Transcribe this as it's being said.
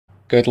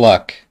Good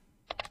luck.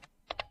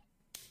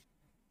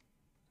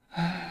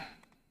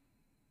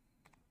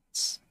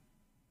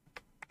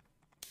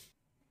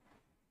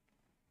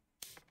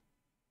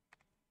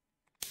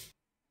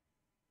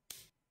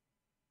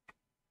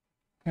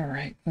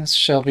 Alright, this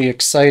shall be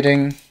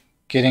exciting.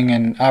 Getting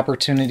an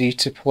opportunity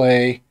to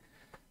play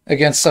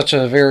against such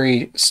a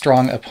very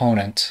strong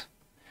opponent.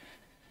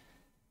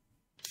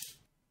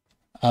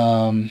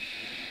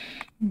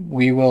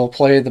 We will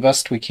play the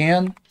best we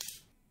can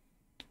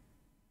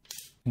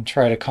and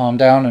try to calm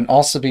down and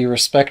also be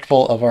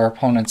respectful of our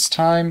opponent's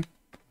time.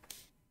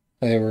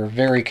 They were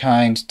very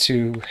kind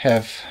to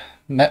have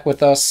met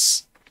with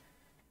us.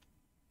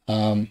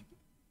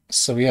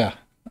 So yeah,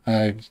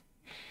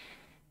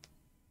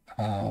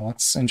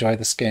 let's enjoy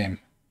this game.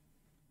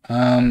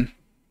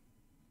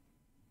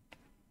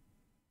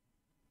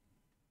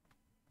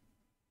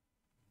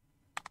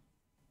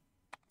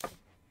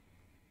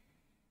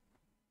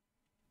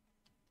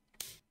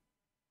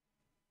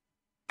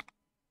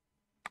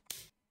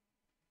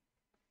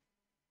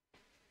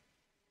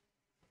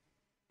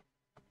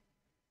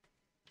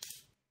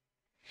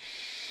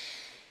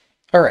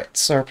 Alright,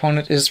 so our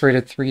opponent is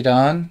rated 3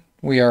 Don.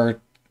 We are,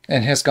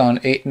 and has gone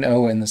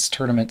 8-0 in this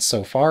tournament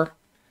so far.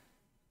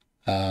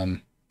 I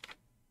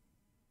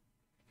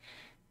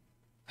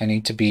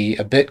need to be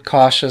a bit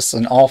cautious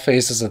in all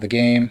phases of the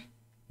game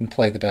and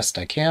play the best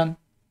I can.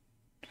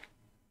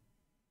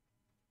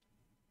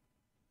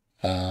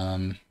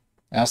 I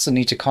also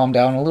need to calm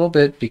down a little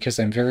bit because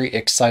I'm very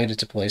excited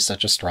to play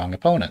such a strong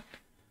opponent.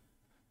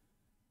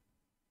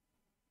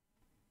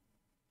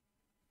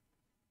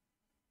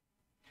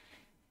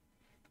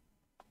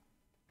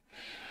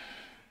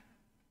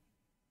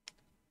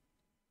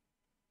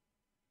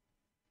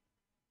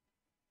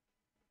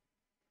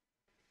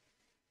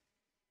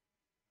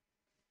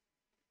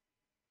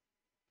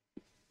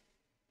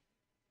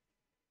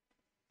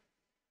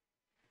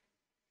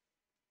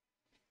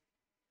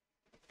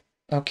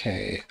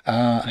 Okay,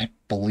 I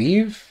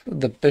believe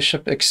the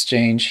bishop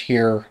exchange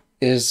here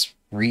is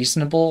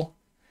reasonable,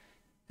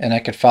 and I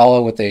could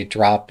follow with a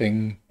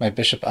dropping my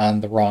bishop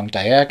on the wrong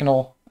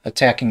diagonal,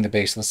 attacking the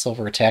base of the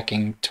silver,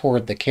 attacking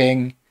toward the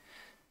king.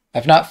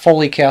 I've not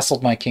fully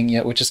castled my king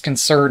yet, which is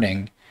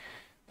concerning,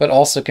 but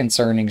also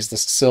concerning is the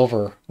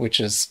silver,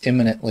 which is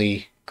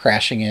imminently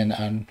crashing in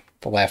on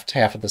the left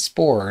half of this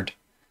board,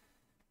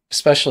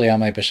 especially on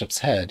my bishop's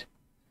head.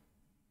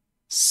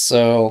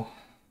 So,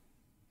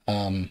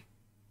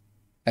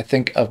 I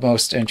think of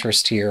most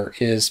interest here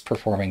is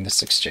performing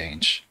this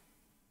exchange.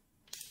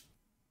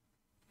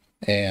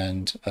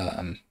 And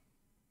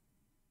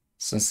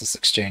since this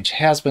exchange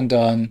has been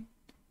done,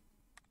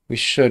 we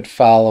should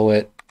follow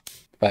it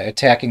by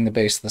attacking the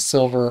base of the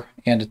silver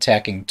and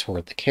attacking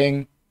toward the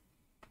king.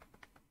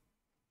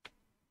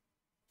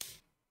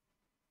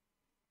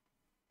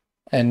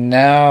 And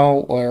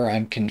now where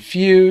I'm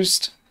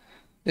confused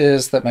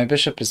is that my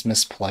bishop is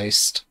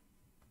misplaced.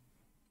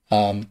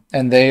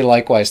 And they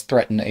likewise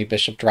threaten a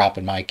bishop drop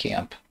in my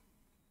camp.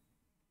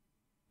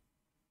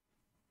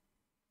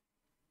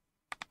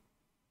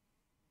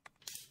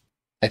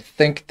 I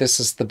think this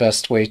is the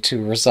best way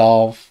to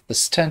resolve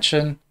this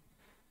tension.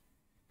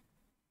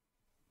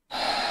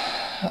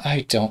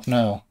 I don't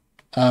know.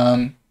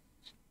 Right,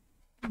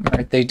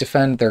 they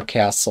defend their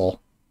castle,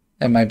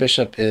 and my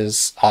bishop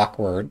is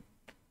awkward.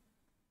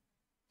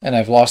 And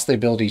I've lost the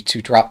ability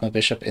to drop my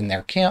bishop in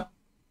their camp,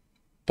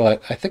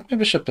 but I think my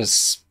bishop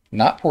is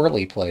not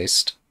poorly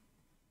placed.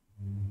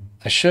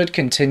 I should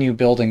continue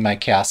building my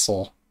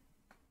castle.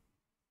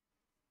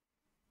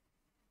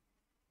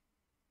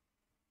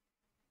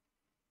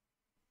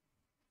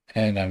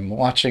 And I'm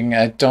watching,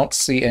 I don't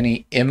see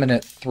any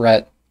imminent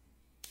threat.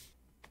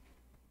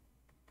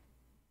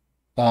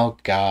 Oh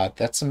god,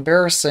 that's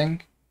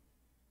embarrassing.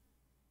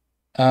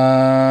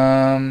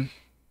 I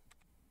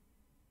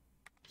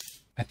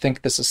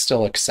think this is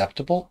still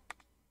acceptable.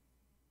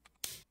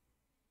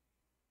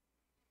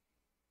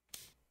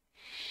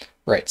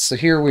 Right, so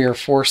here we are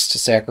forced to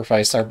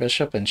sacrifice our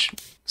bishop, and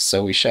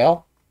so we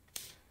shall.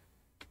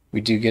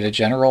 We do get a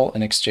general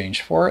in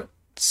exchange for it,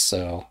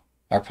 so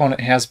our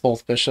opponent has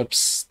both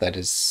bishops. That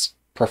is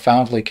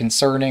profoundly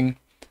concerning.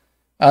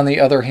 On the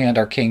other hand,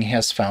 our king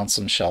has found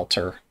some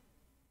shelter.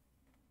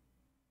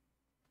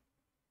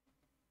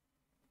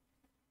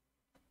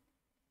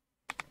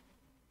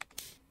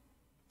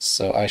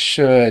 So I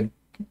should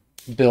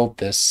build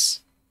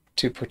this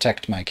to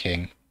protect my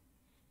king.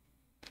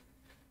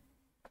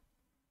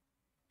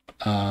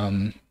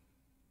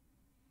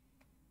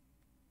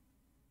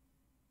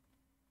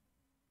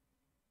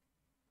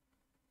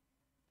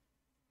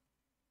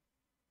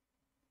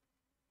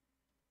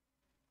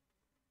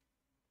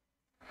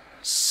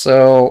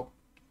 So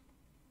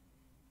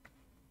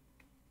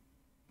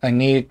I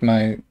need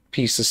my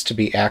pieces to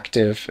be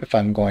active if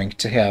I'm going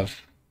to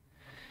have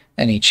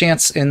any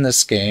chance in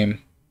this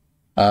game.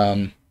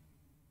 I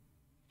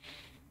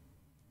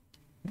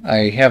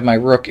have my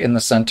rook in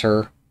the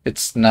center.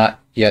 It's not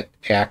yet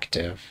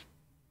active,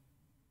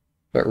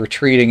 but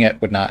retreating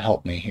it would not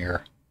help me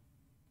here.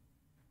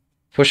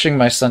 Pushing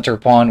my center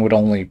pawn would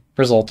only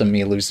result in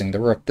me losing the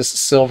rook. This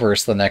silver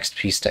is the next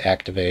piece to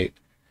activate,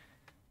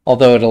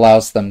 although it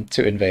allows them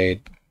to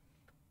invade.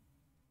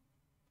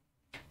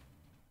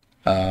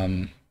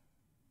 I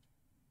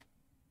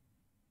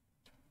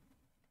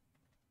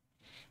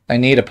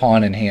need a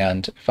pawn in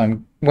hand. If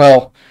I'm...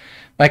 Well,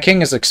 my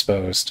king is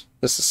exposed.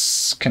 This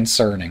is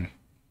concerning.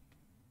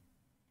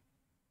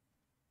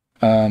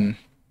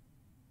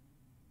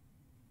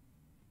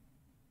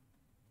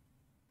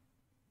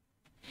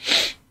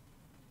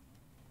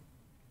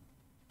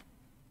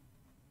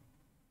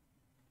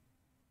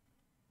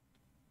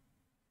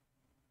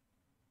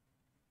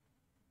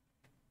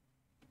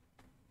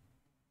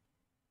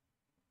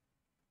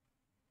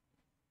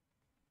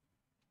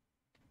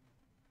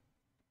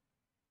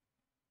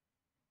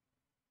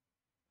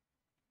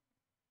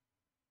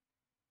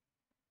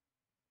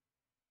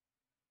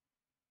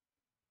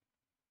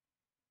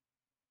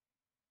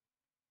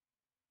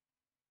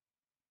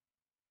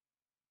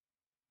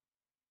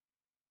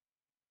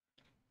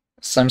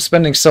 So I'm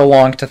spending so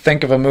long to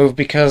think of a move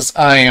because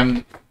I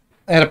am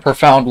at a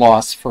profound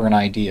loss for an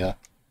idea.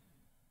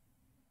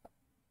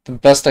 The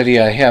best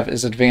idea I have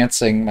is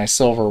advancing my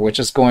silver, which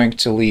is going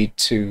to lead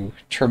to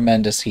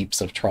tremendous heaps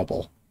of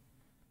trouble.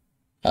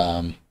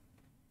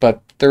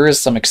 But there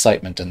is some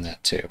excitement in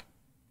that too.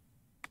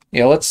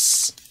 Yeah,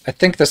 I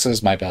think this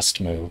is my best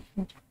move.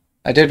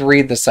 I did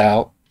read this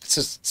out.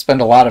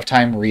 Spend a lot of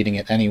time reading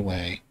it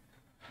anyway.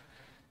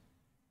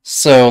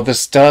 So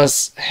this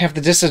does have the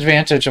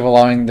disadvantage of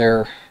allowing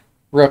their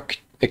rook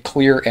a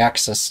clear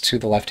access to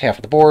the left half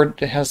of the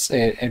board. It has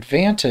an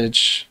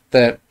advantage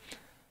that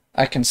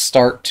I can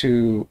start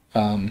to,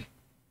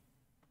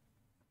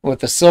 with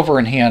the silver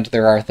in hand,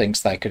 there are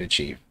things that I could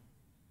achieve.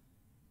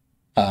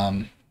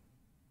 I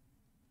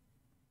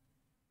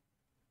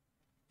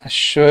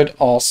should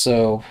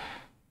also...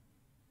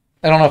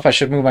 I don't know if I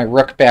should move my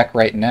rook back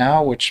right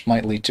now, which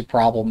might lead to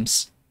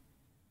problems,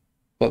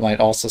 but might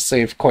also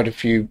save quite a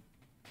few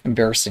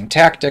embarrassing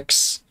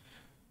tactics.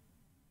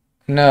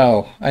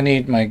 No, I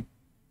need my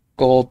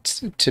gold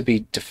to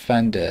be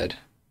defended.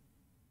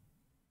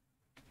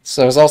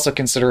 So I was also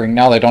considering,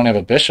 now that I don't have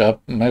a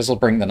bishop, I might as well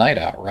bring the knight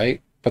out, right?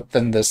 But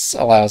then this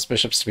allows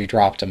bishops to be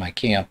dropped in my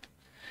camp.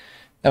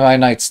 And my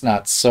knight's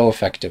not so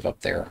effective up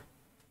there.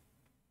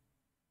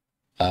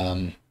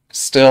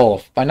 Still,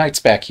 if my knight's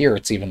back here,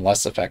 it's even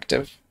less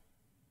effective.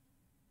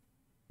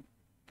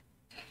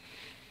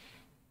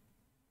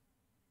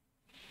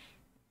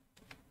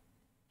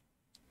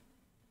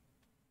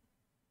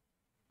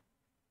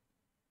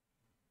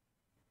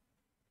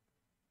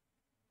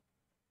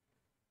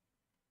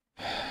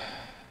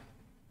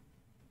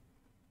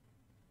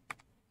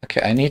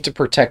 Okay, I need to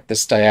protect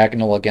this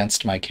diagonal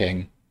against my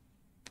king.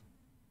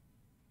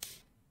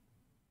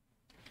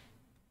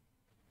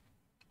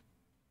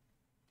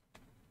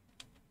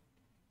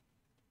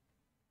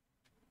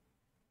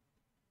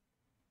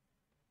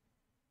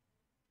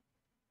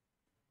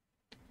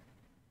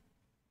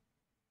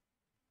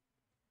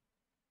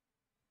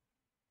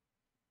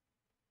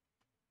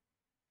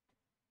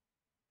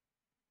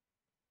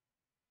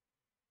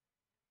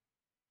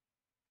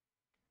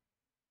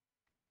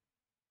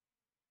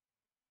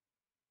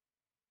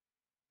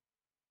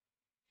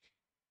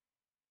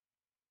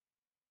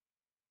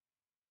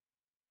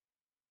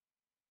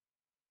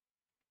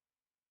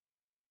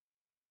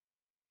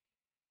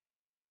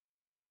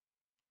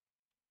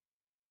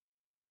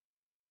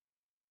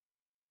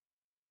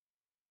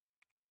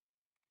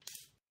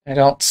 I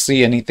don't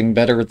see anything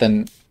better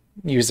than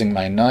using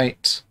my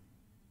knight.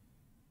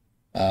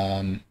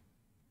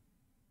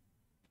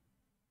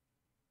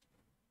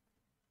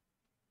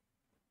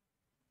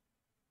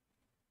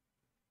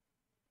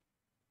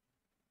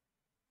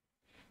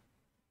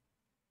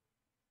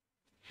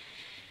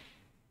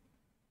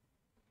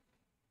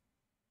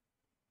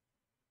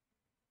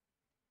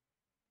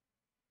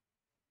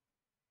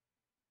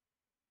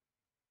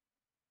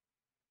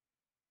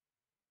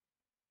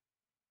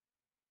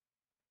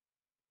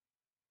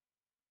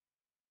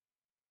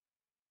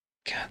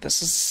 God,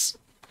 this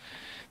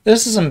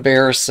is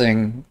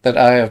embarrassing that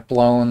I have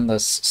blown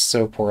this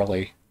so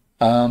poorly.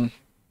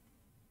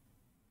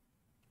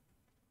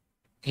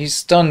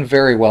 He's done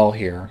very well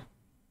here.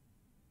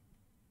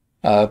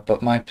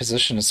 But my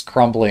position is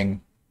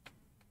crumbling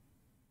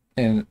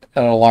in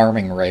an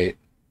alarming rate.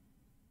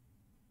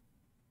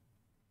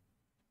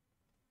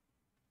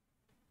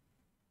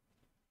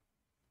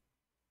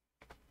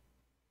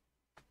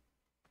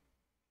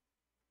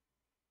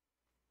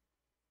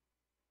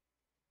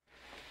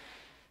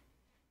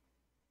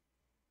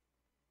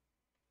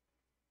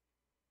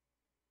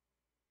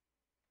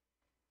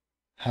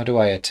 How do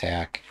I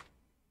attack?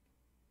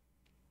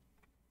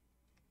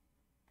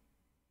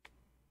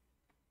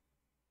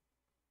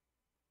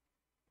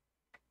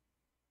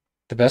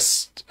 The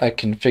best I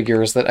can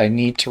figure is that I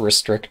need to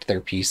restrict their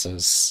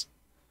pieces.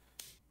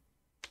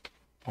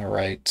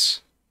 Alright.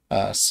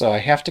 So I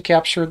have to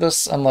capture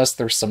this unless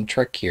there's some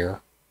trick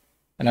here.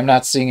 And I'm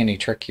not seeing any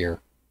trick here.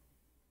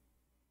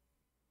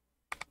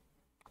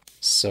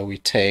 So we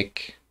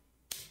take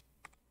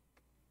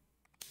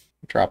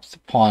drop the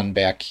pawn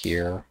back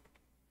here.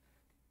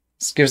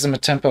 This gives him a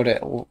tempo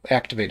to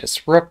activate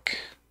his rook.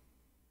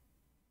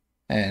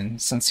 And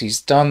since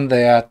he's done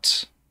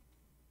that,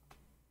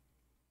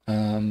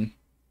 I'm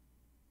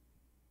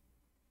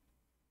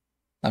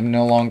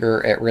no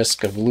longer at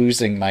risk of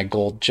losing my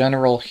gold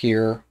general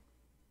here.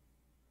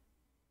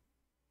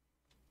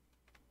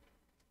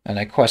 And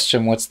I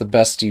question what's the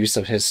best use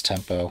of his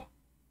tempo.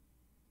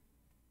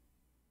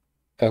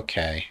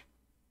 Okay.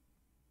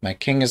 My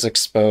king is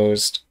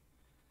exposed.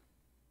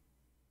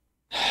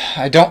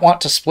 I don't want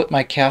to split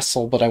my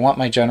castle, but I want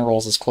my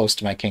generals as close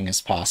to my king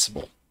as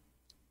possible.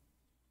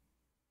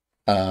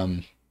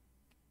 I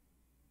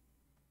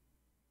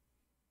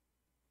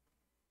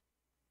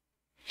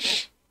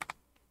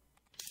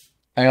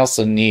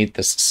also need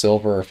this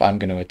silver if I'm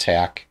going to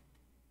attack.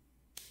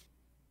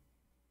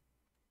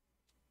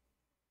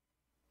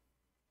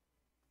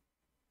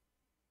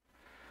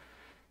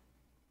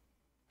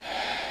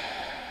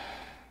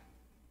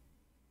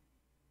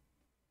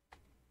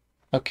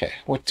 Okay,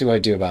 what do I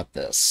do about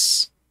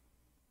this?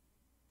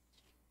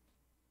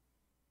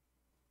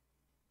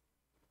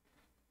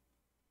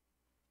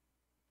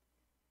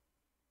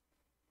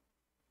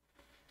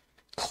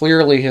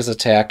 Clearly his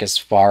attack is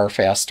far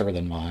faster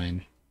than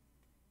mine.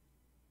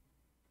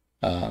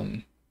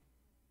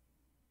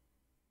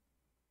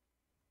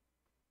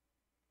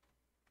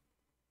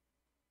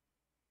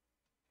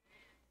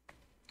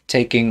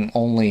 Taking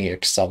only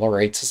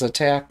accelerates his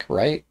attack,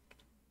 right?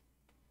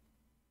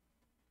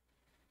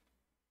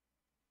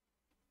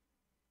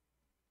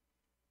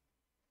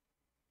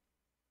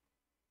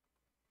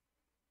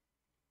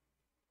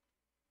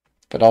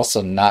 But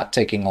also not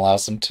taking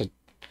allows him to...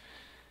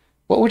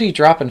 What would he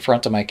drop in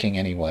front of my king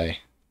anyway?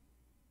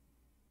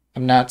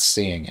 I'm not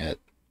seeing it.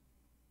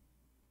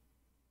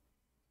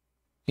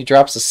 He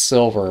drops a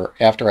silver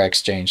after I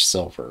exchange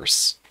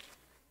silvers.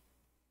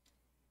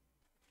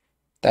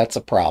 That's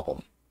a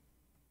problem.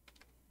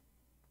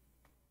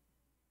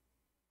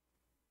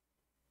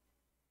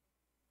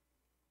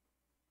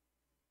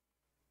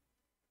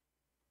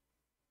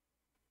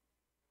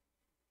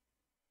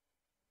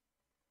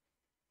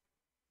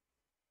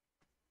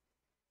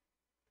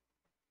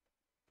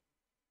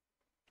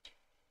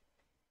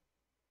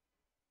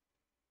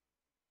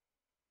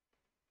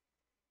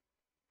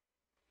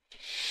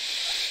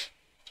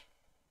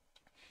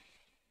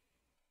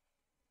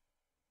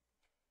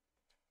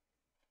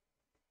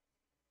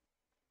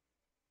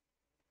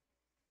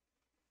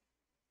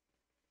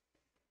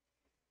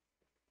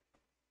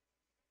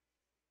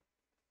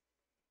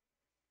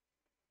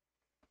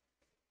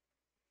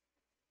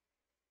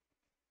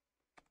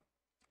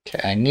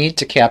 Okay, I need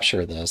to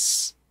capture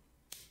this.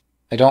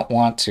 I don't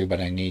want to,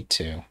 but I need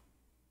to.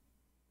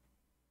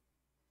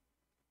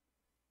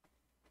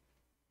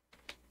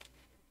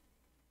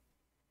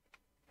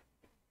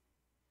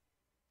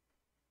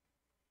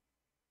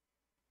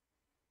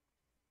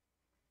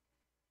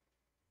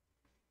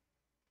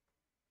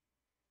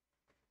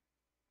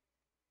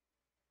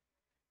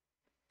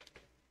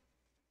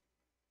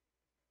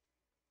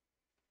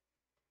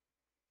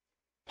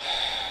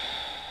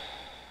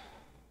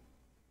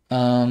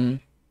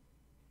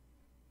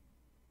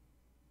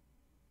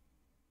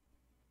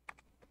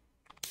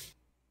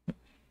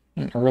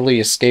 An early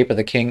escape of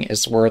the king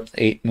is worth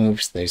 8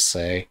 moves, they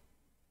say.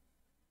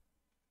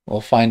 We'll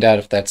find out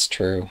if that's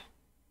true.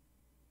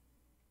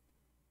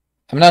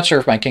 I'm not sure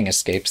if my king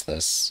escapes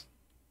this.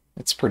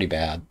 It's pretty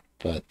bad,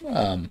 but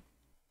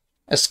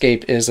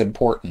escape is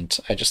important.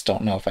 I just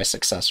don't know if I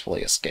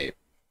successfully escape.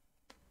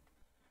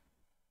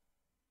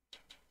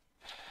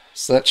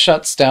 So that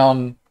shuts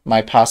down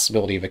my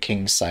possibility of a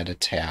kingside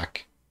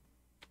attack.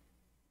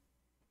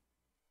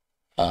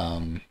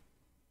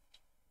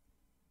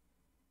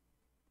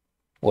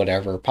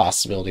 Whatever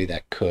possibility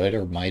that could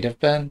or might have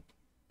been.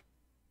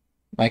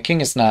 My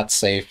king is not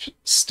safe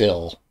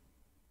still.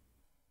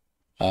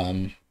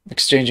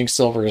 Exchanging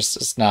silvers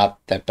is not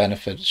that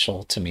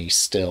beneficial to me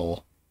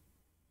still.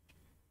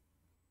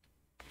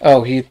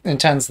 Oh, he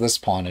intends this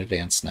pawn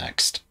advance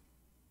next.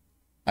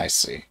 I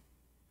see.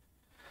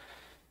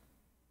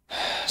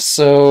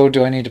 So,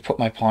 do I need to put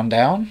my pawn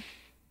down?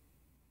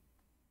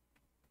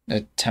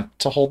 Attempt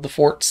to hold the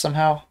fort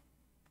somehow?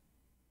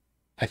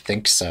 I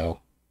think so.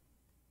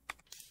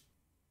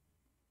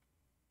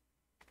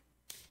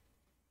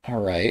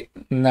 Alright,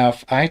 now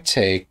if I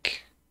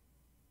take...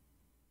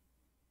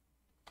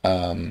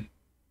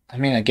 I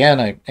mean, again,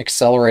 I'm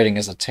accelerating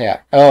his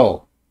attack.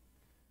 Oh!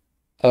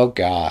 Oh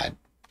god.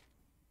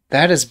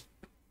 That is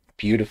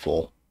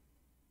beautiful.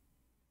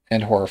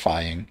 And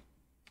horrifying.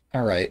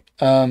 Alright,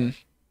 what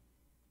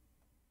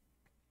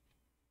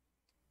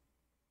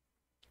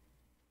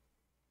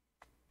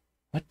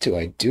do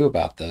I do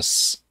about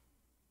this?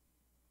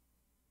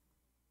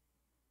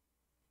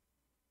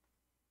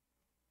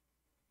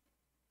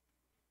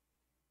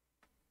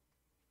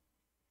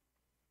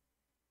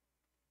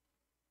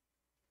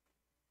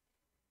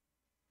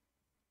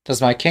 Does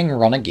my king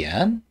run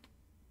again?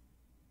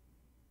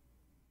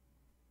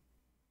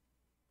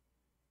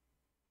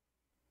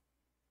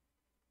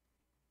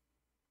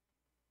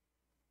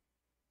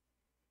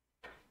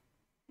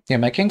 Yeah,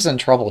 my king's in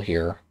trouble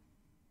here.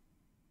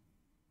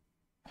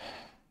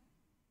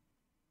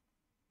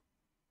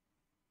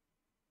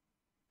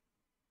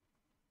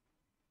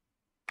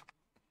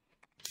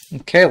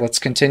 Okay, let's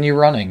continue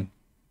running.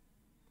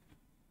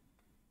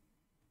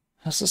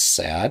 This is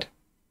sad.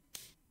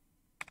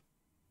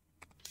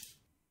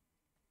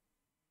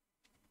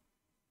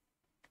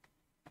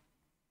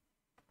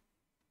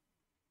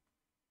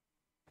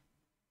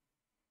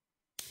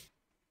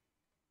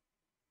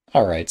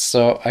 Alright,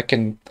 so I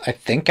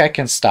think I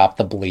can stop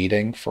the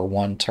bleeding for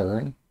one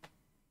turn.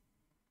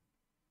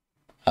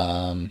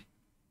 Um,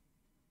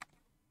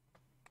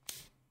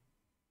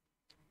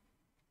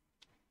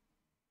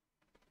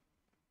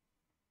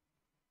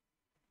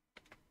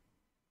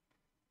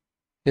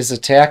 his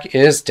attack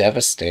is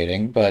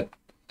devastating, but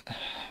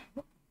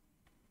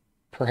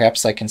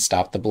perhaps I can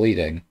stop the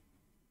bleeding.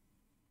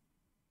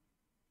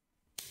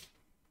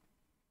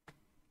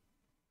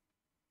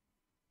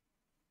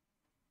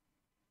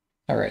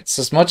 Alright,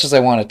 so as much as I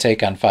want to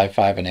take on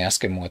 5-5 and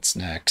ask him what's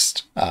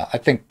next, I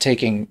think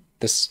taking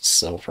this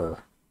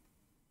silver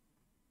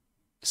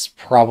is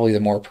probably the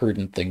more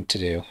prudent thing to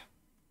do.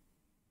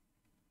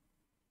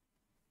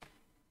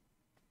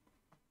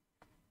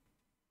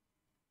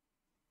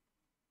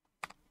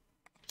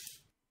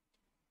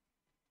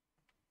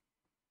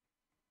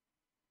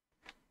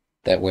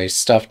 That way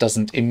stuff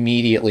doesn't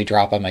immediately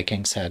drop on my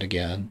king's head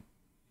again.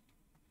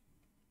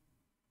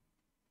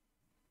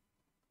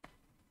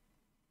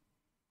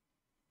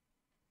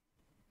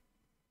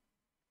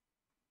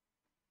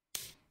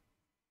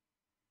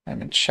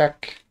 I'm in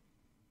check.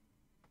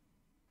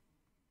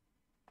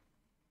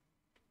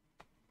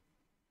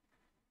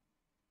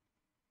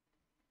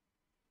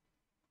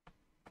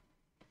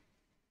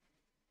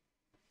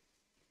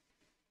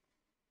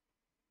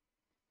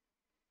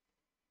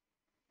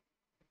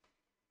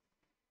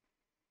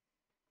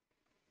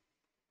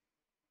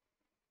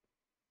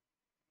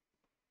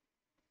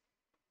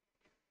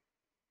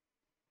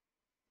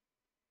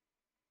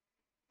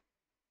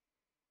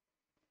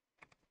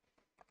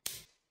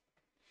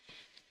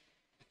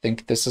 I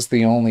think this is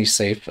the only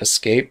safe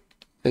escape,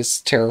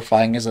 as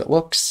terrifying as it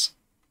looks.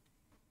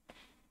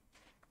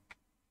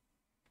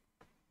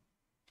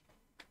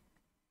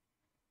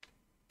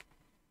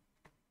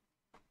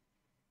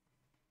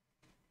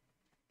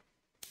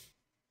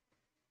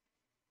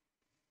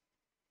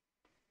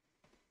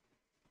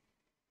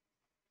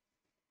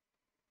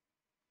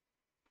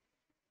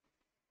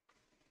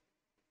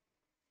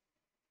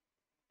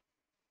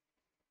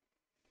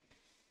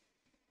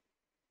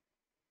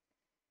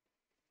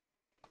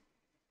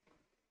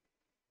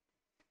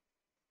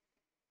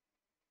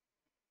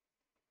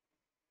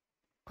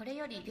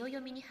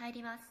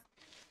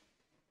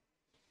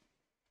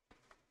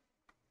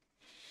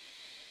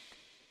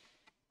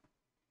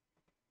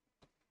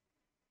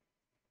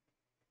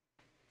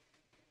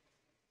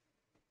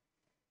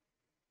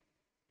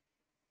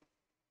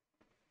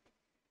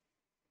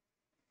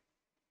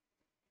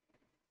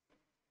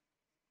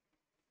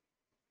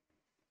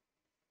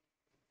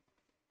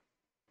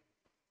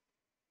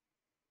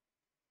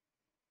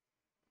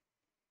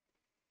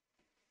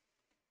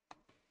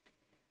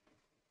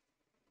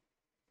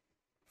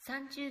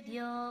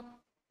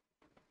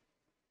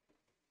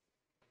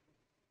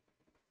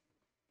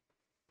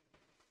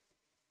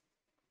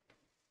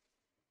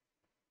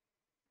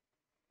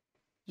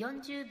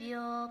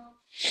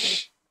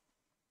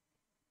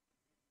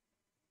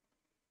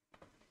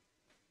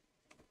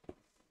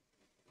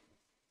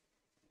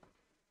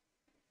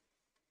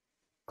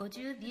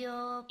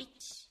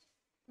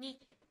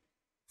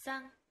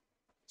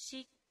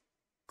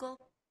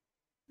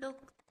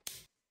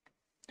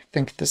 I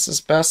think this is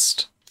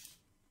best.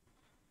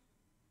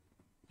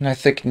 And I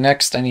think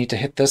next I need to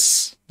hit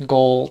this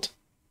gold,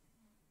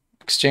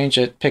 exchange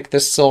it, pick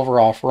this silver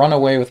off, run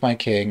away with my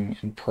king,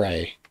 and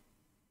pray.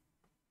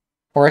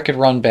 Or I could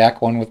run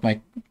back one with my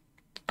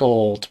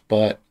gold,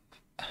 but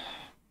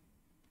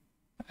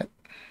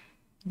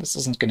this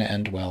isn't going to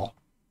end well.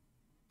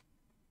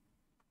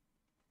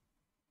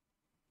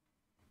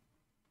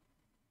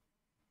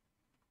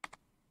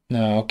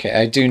 No, okay,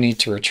 I do need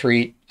to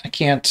retreat. I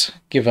can't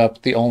give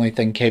up the only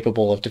thing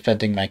capable of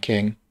defending my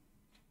king.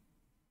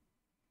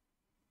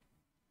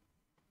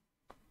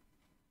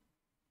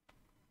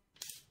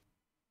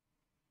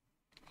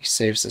 He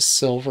saves his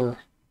silver.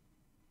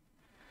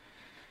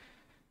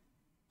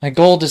 My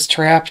gold is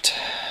trapped.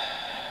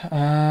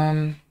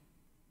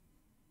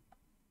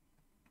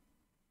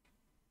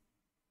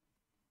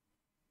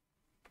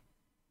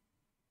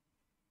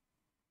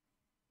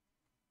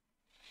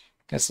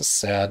 This is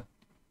sad.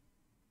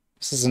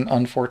 This is an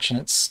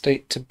unfortunate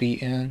state to be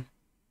in.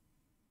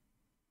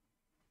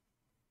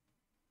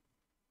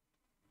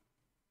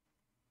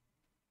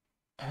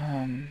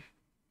 Um,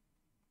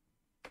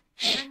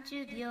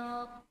 30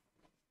秒。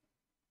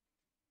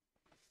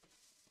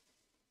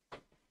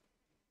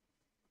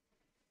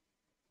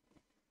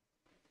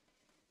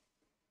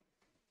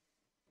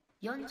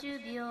40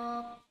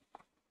秒。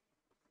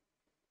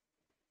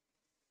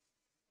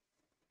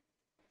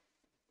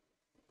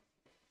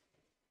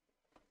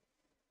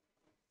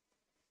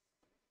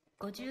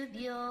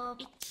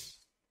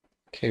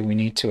Okay, we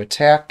need to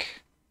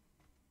attack.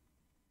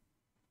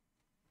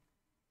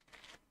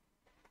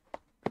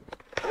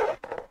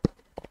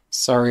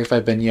 Sorry if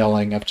I've been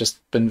yelling, I've just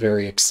been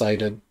very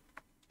excited.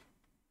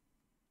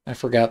 I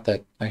forgot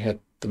that I had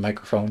the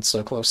microphone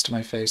so close to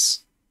my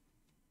face.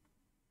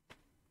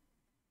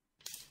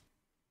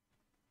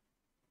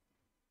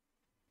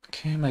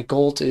 Okay, my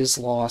gold is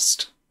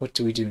lost. What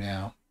do we do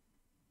now?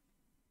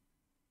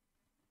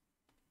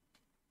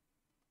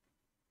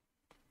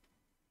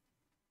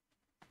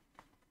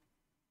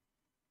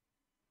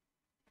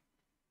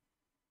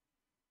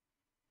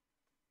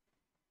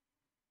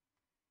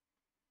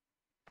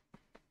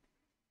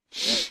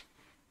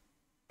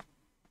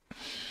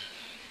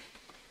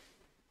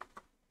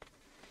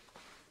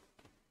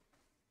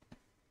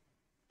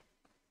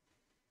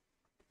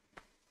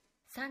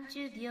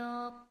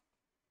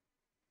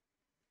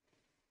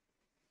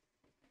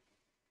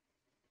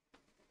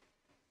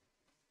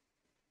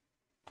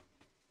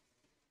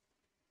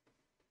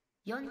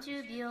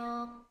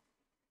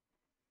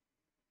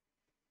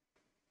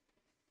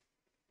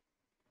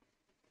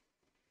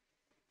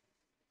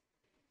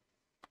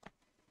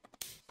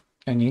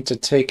 I need to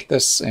take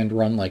this and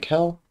run like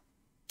hell.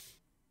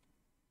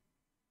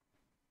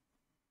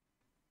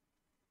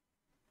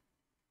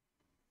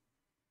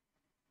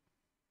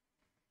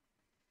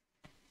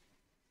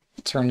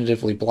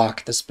 Alternatively,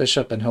 block this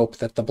bishop and hope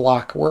that the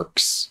block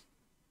works.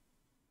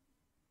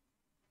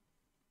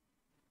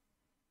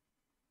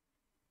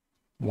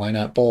 Why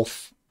not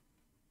both?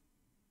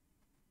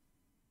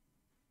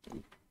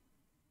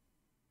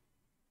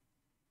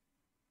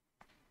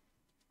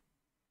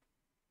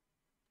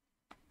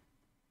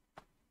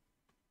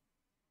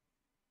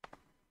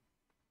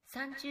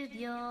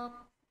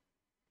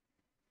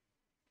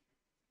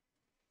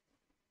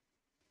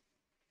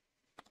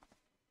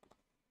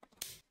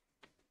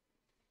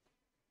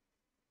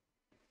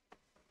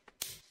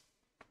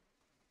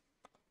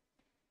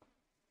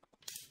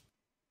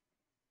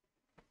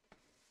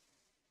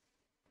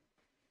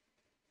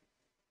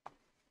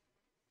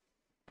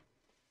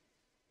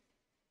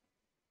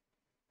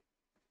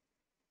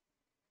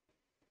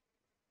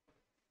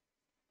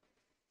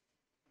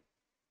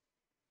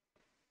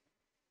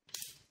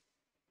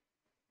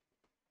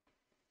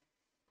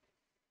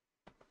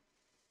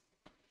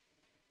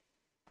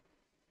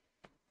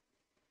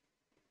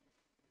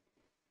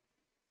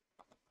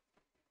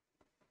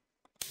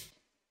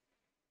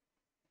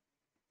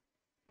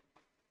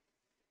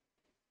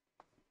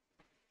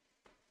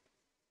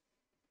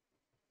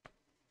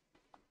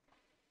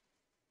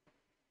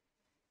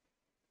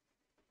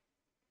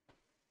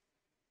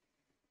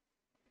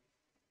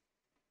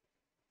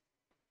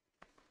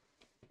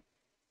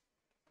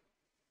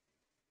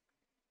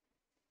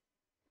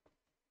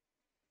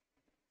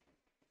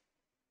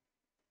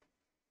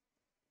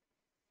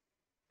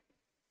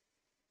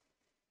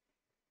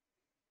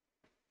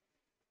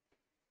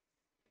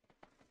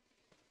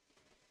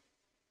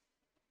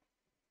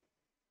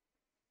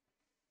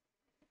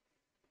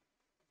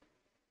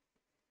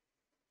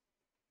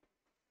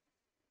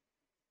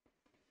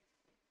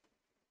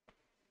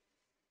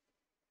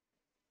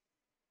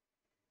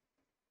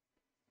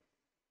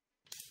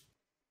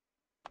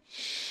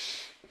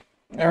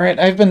 Alright,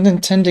 I've been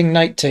intending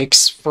knight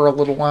takes for a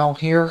little while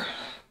here.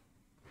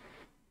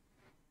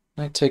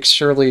 Knight takes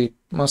surely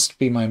must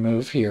be my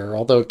move here,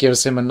 although it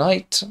gives him a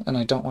knight, and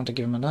I don't want to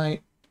give him a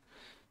knight.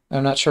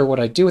 I'm not sure what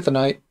I'd do with a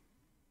knight.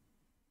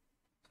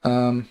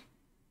 Um,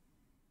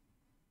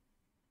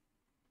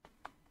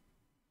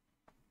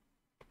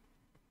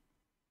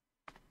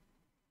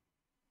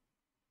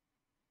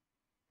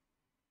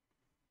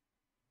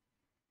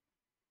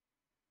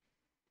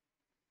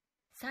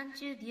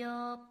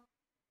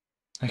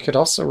 I could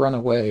also run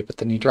away, but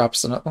then he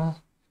drops an...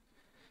 Well,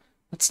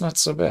 that's not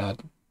so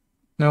bad.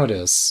 No, it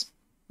is.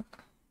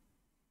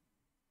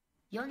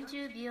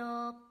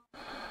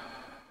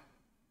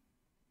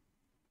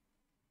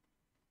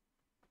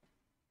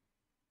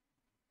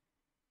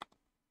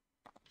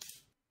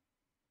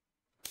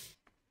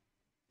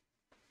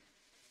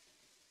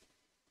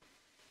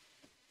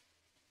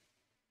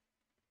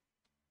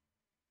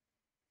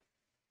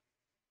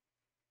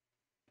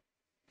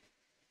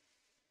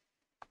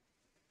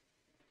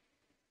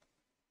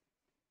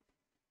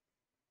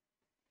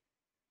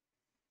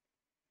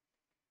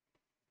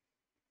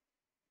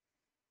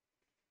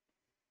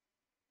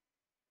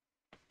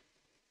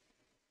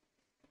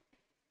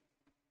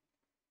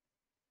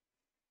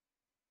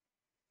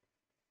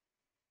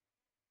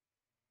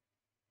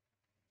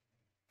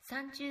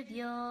 40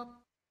秒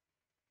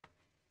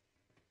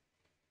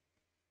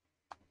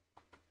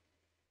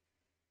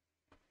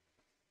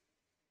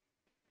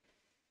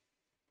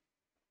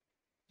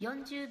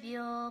 30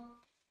秒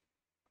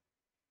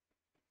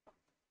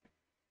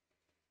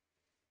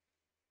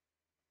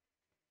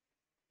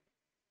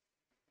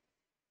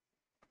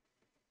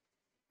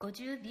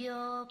 40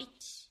秒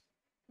 50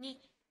秒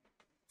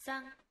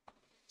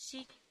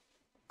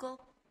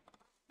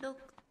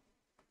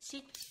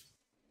 1、2、3、4、5、6、7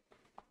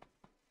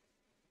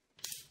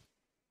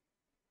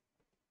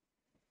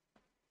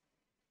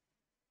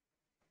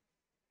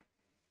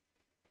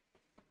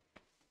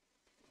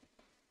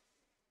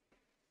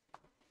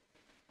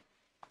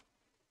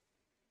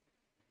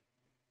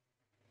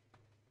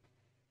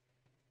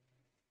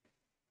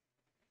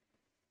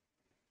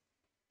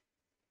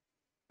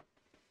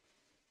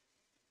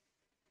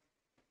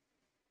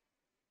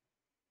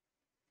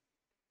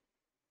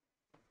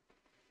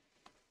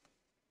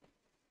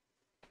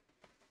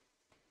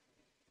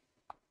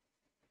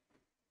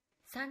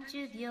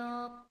 30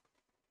秒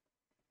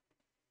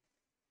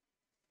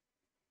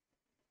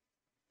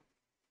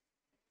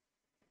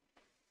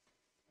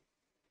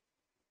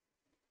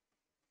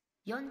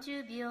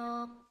 40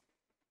秒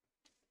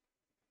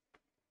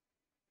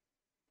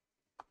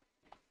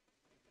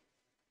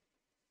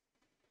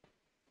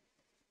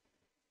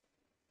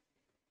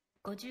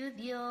 50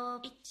秒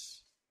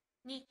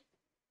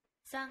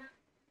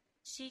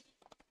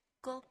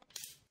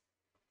 1、2、3、4、5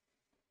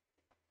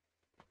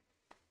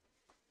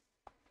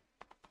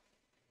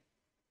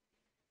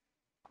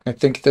 I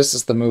think this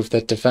is the move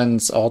that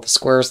defends all the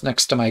squares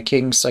next to my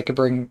king, so I could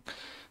bring...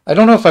 I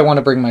don't know if I want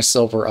to bring my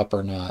silver up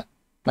or not.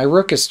 My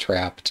rook is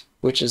trapped,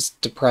 which is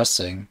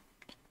depressing.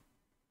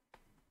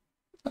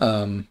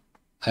 I'm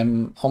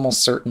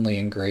almost certainly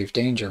in grave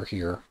danger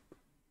here.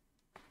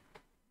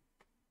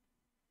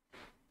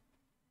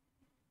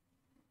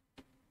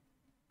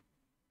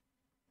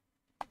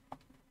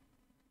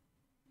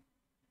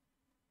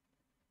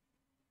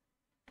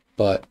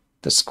 But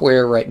the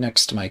square right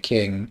next to my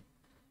king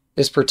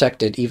is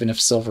protected even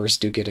if silvers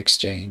do get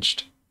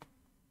exchanged.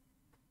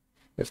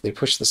 If they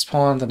push this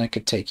pawn, then I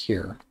could take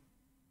here.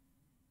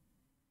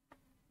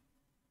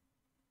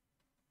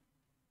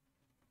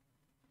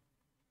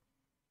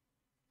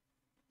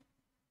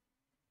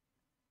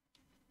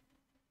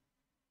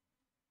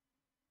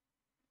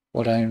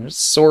 What I'm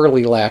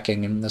sorely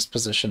lacking in this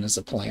position is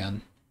a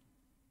plan.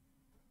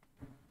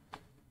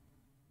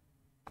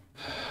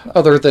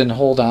 Other than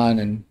hold on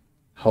and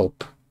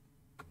hope.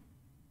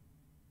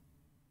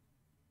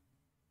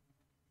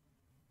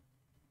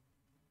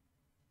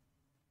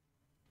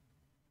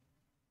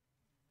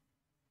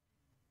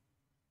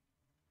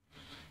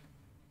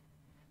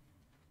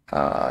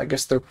 I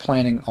guess they're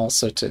planning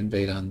also to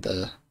invade on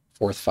the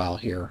fourth file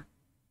here.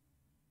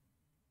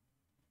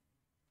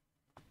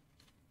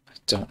 I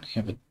don't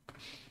have a...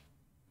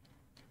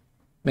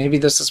 Maybe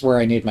this is where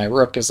I need my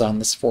rook, is on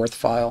this fourth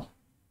file.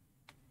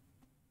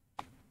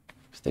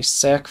 If they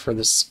sack for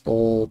this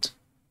bold,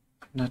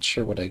 I'm not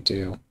sure what I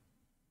do.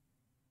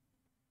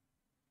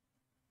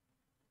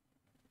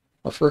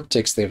 Well, if rook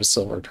takes, they have a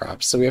silver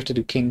drop, so we have to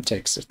do king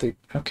takes if they...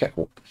 Okay.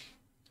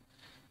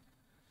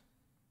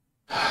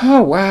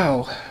 Oh,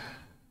 wow.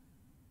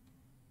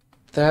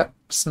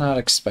 That's not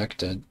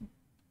expected.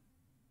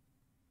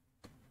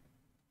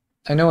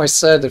 I know I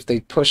said if they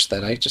push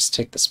that, I just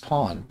take this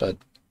pawn, but...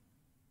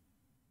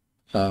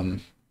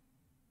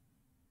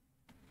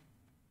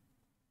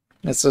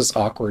 This is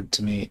awkward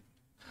to me.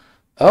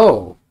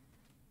 Oh!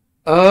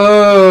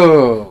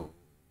 Oh!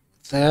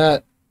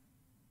 That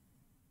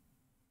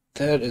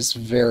is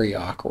very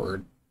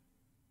awkward.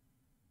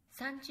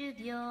 30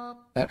秒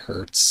That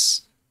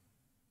hurts.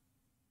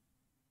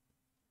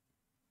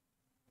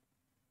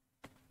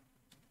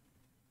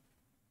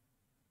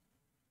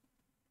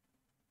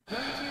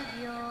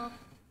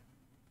秒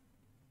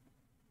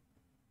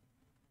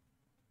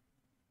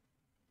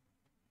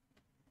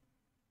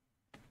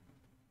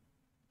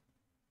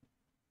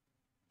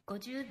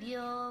 50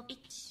秒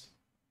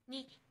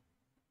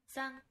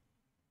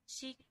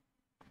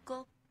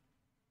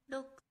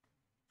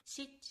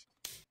 1、2、3、4、5、6、7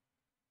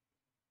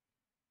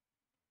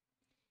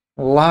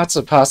 Lots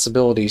of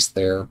possibilities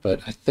there,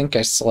 but I think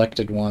I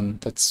selected one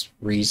that's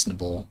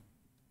reasonable.30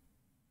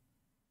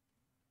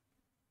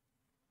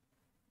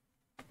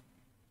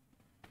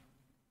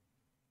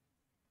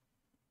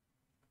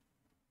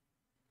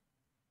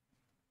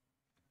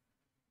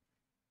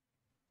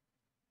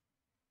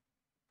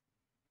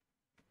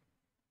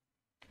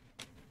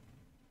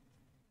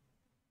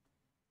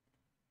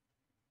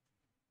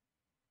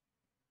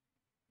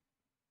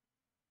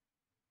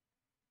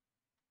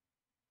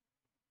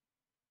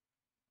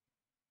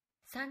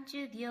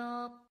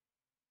秒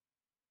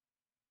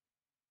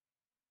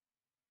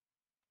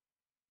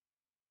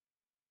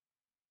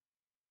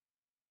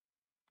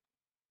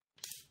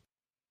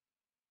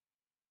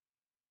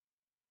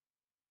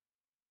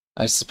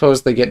I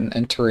suppose they get an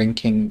entering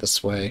king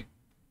this way.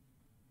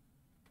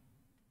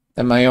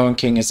 And my own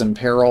king is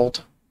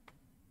imperiled,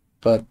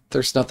 but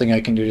there's nothing I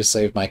can do to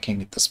save my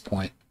king at this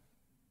point.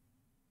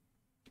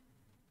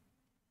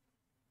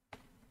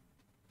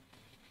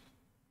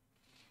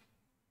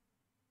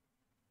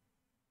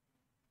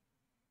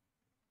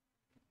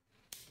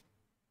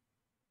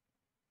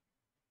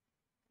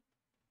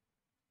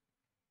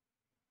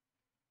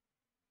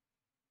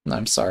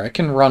 I'm sorry, I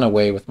can run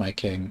away with my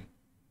king.30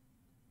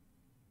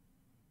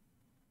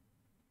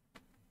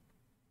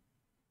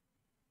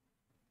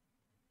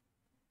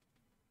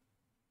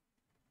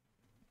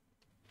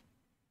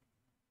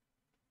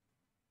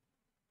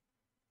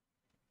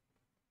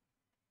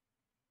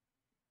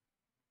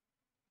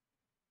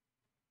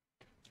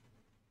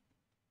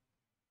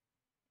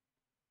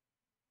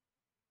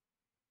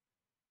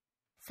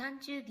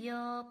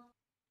秒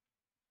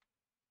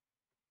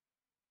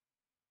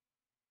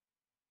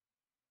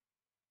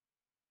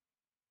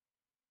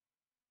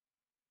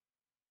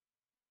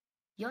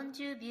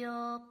 40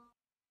秒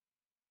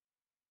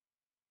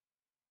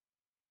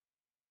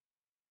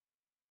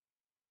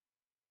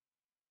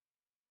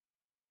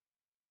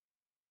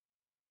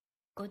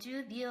 50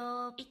 50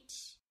秒。1、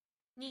2、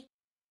3、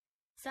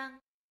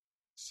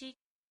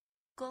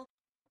4、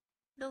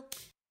5、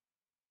6。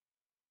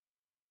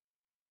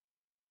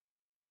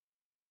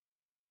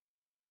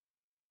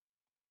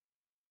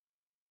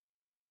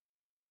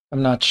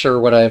I'm not sure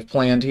what I have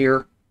planned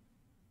here.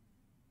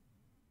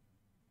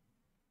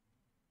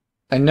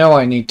 I know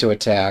I need to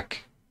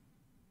attack,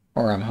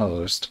 or I'm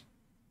hosed.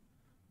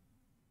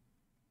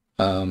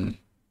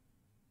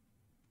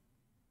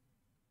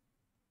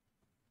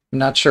 I'm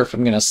not sure if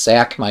I'm going to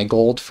sack my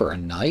gold for a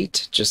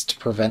knight, just to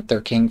prevent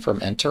their king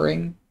from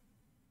entering.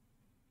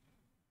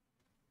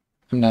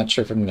 I'm not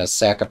sure if I'm going to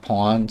sack a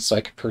pawn so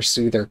I can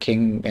pursue their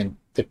king, and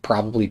it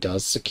probably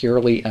does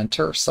securely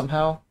enter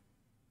somehow.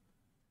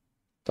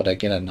 But I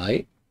get a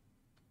knight.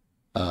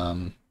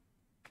 I'm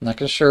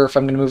not sure if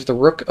I'm going to move the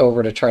rook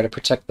over to try to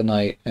protect the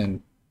knight,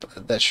 and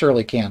that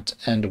surely can't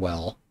end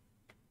well.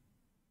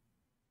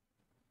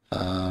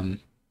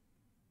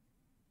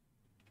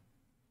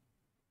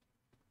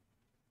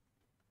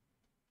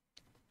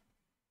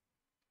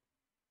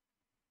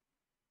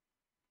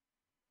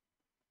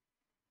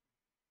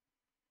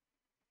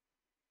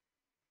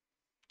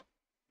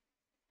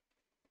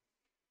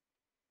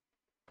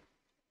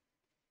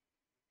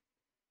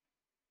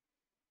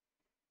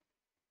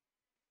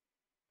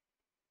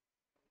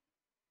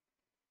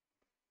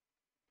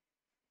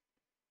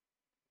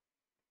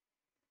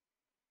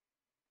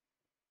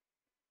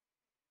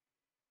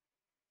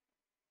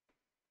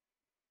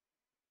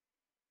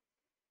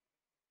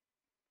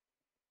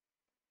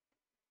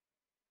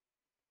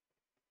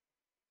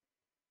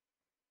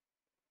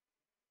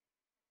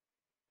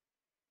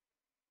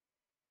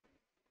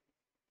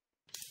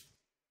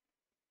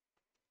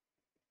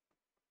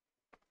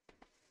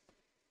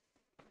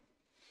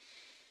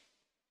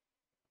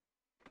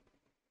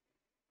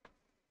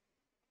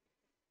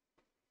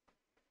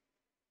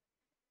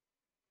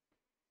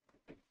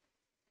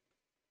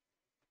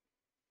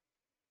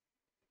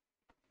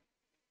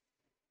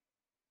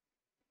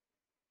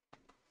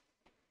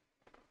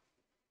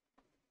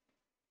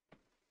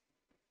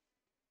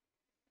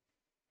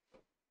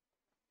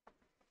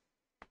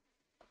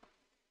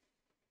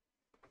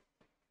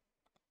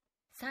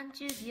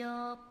 Um,30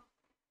秒。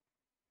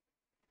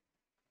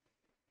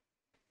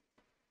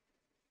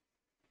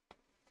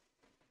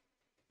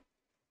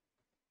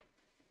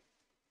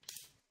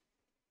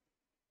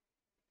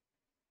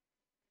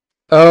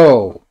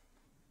oh,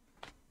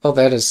 oh,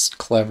 that is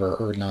clever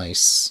or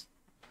nice.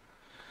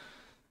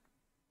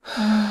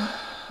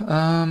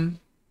 um,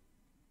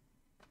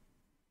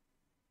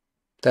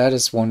 that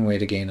is one way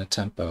to gain a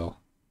tempo.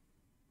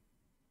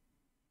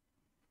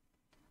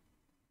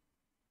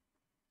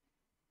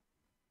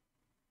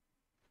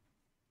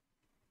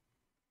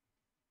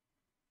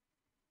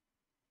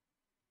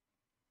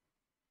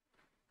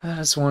 That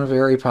is one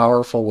very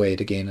powerful way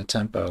to gain a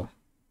tempo.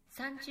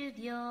 30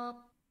秒。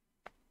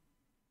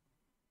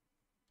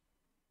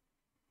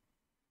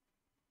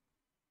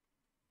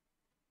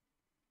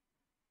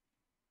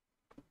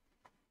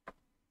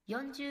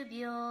40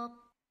秒。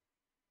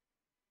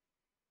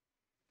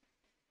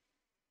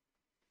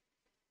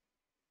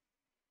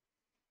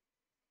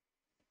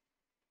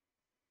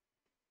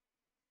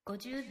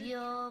50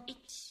秒。1、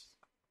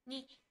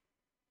2、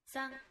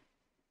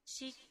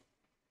3、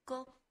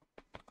4、5。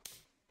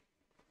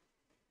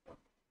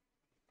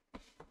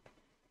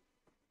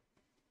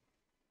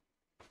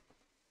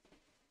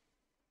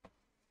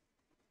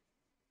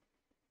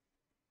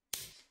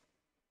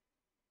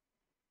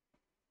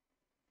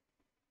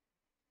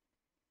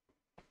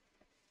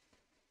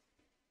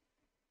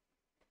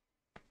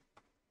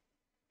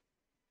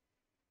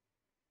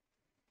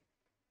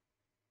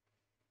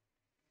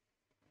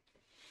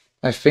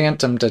I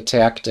phantomed a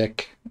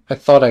tactic. I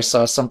thought I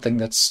saw something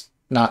that's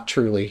not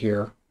truly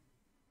here.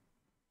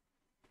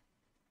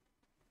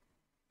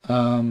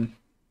 Um,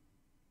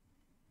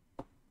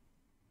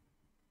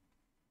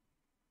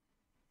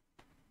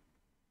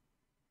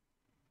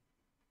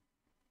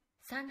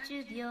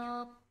 30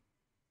秒。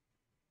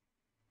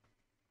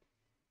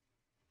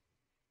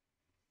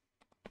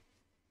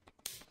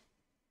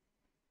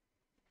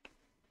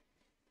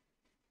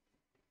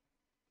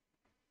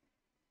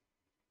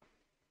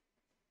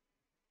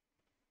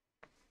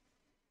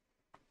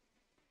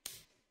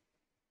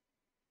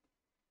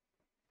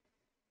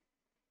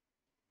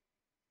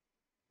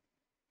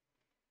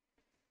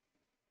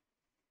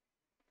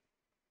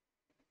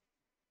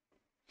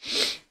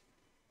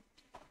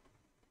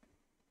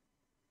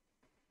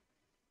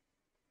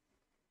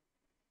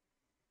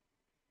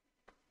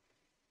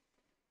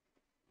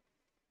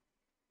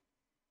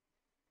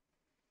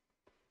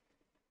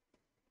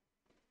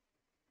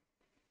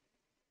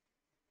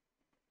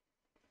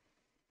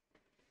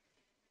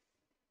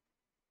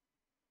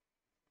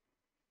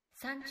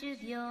30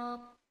秒。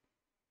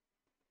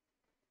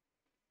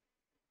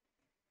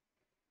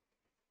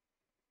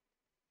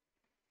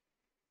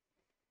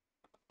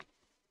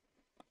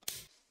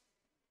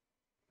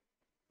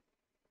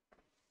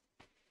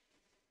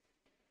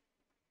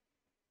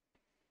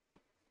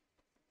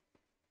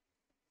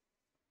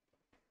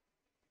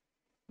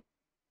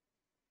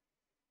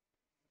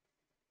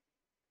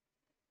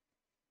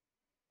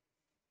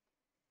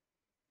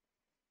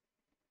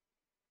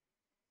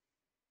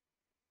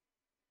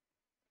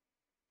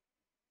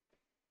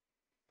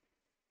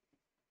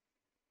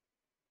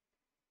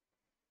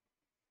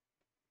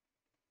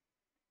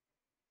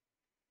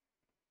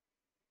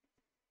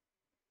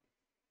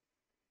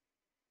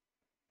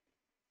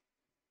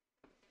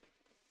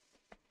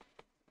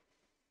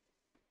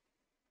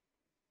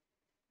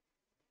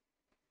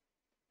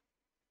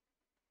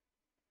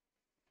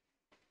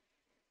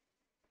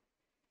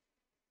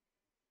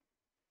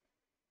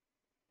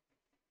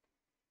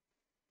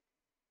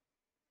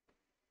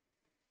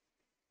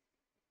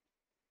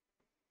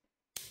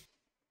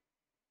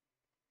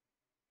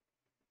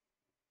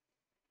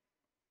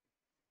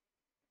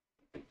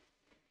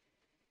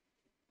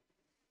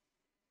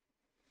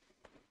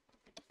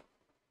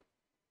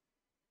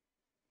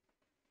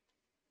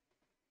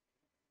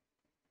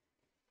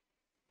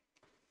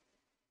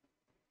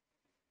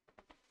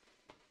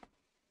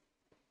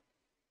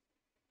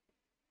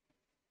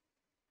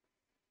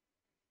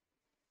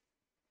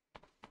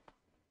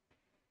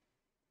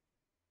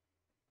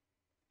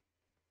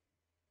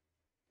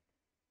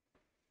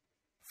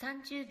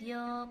30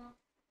秒。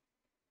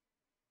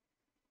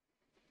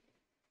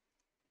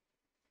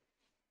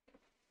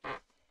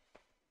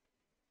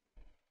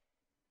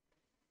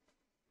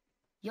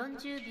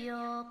40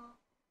秒。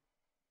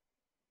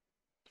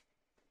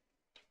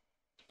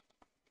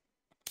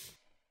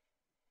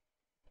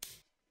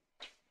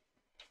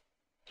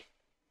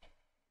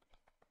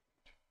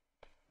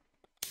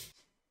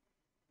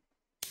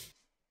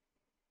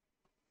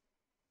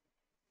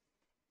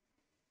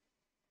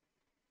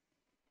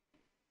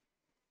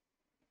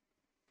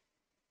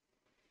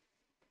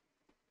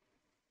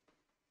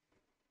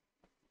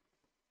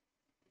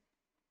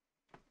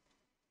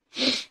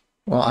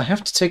Well, I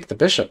have to take the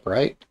bishop,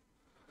 right?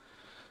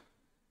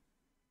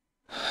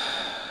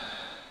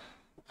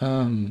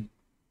 Um,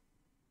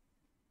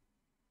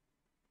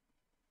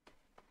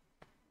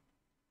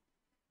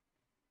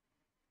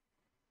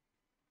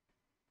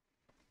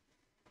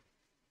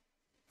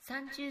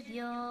 30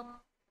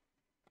秒。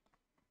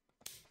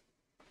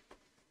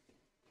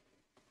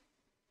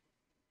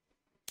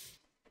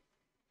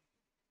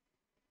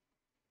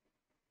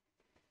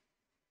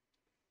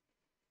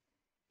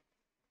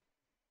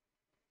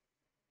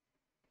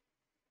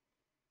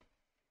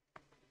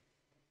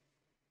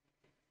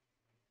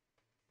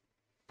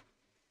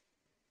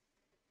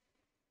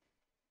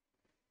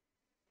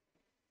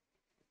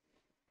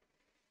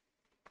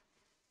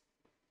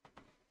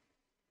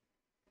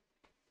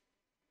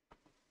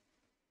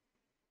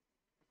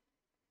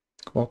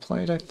well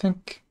played, I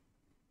think.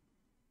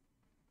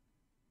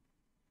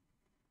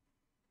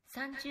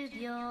 30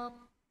秒。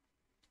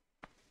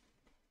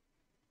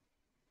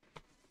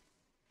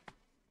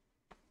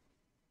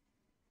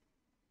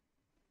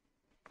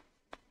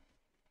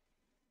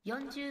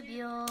40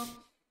秒。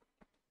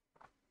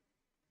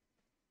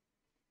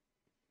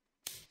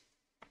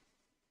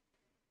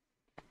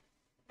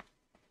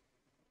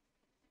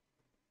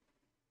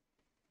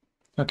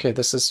Okay,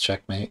 this is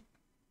checkmate.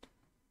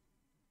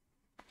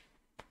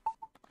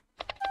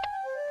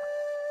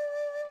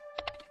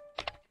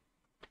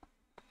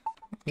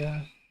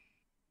 Yeah.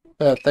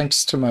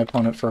 Thanks to my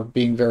opponent for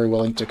being very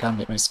willing to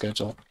accommodate my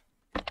schedule.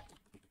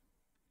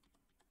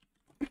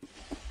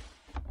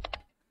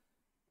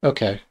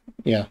 Okay,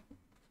 yeah.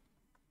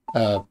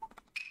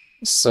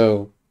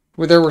 So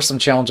there were some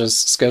challenges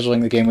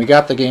scheduling the game. We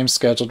got the game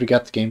scheduled, we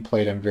got the game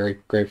played. I'm very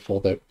grateful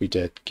that we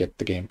did get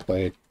the game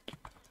played.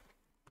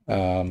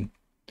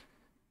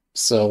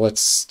 So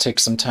let's take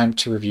some time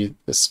to review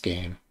this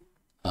game.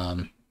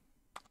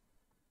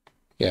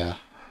 Yeah,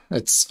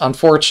 it's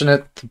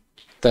unfortunate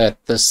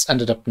that this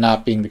ended up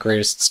not being the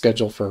greatest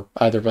schedule for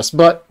either of us,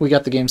 but we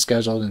got the game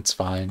scheduled and it's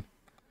fine.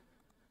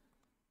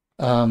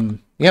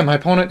 Yeah, my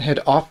opponent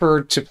had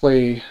offered to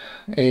play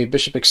a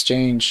bishop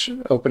exchange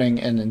opening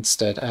and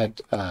instead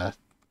had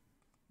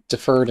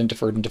deferred and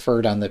deferred and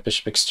deferred on the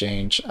bishop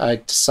exchange. I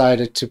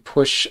decided to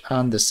push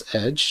on this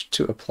edge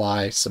to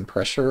apply some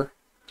pressure.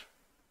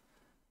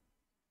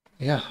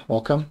 Yeah,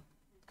 welcome.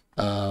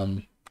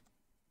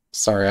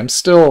 Sorry, I'm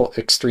still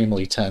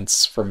extremely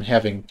tense from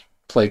having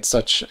played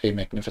such a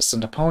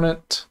magnificent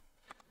opponent.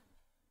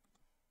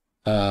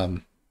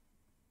 Been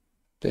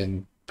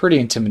pretty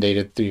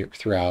intimidated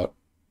throughout,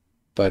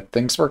 but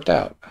things worked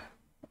out.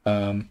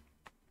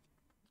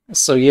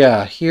 So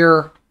yeah,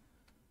 here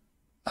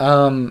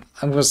I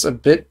was a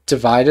bit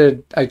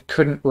divided. I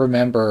couldn't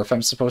remember if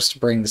I'm supposed to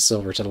bring the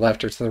silver to the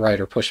left or to the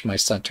right or push my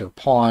center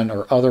pawn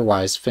or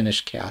otherwise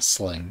finish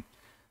castling.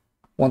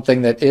 One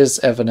thing that is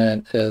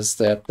evident is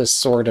that this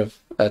sort of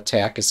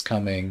attack is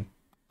coming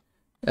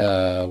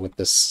with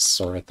this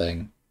sort of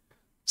thing.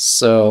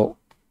 So,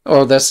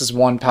 this is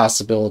one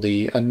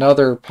possibility.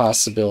 Another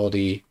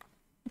possibility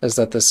is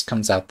that this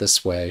comes out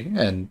this way,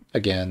 and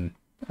again,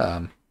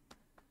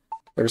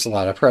 there's a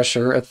lot of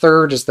pressure. A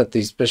third is that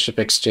these bishop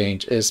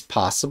exchange is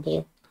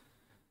possible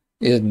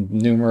in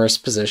numerous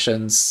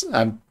positions.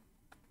 I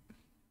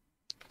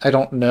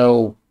don't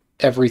know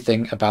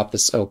everything about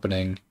this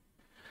opening.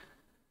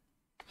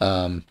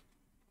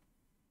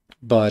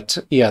 But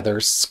yeah,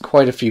 there's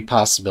quite a few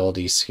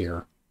possibilities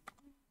here.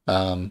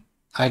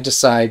 I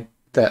decide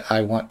that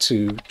I want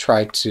to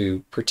try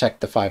to protect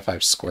the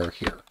 5-5 square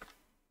here.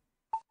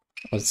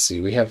 Let's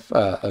see, we have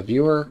a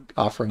viewer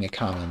offering a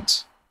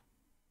comment.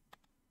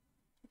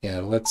 Yeah,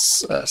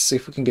 let's see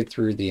if we can get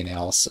through the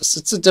analysis.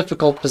 It's a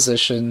difficult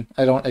position.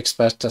 I don't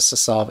expect us to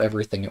solve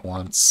everything at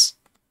once.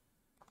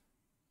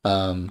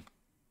 I'm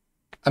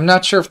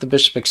not sure if the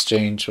bishop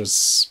exchange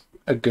was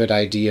a good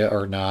idea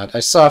or not.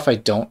 I saw if I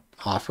don't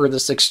offer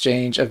this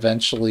exchange,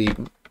 eventually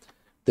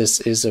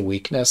this is a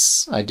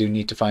weakness. I do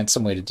need to find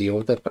some way to deal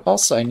with it, but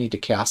also I need to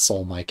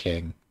castle my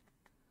king.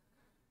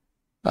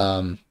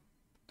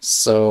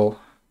 So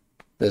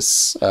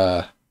this,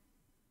 yeah,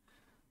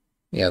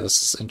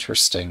 this is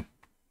interesting.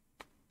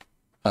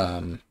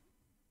 In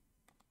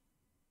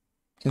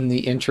the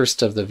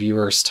interest of the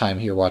viewers' time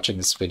here watching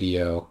this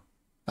video,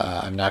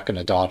 I'm not going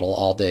to dawdle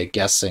all day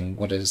guessing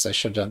what it is I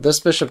should have done. This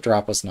bishop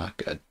drop was not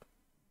good.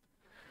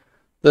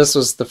 This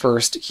was the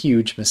first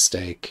huge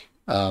mistake.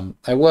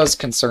 I was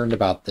concerned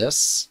about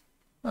this.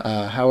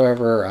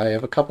 However, I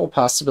have a couple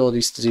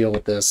possibilities to deal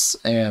with this,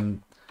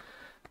 and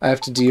I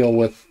have to deal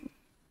with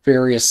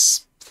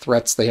various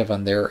threats they have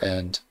on their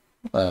end.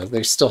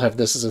 They still have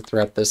this as a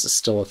threat, this is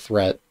still a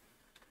threat.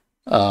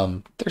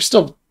 They're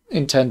still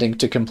intending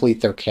to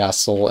complete their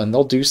castle, and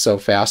they'll do so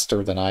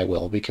faster than I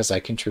will because I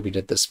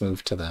contributed this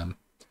move to them.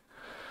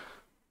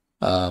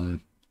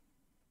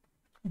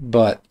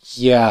 But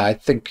yeah, I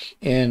think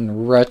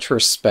in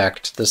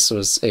retrospect, this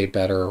was a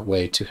better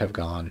way to have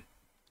gone.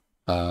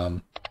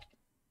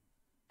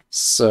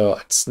 So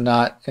it's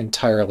not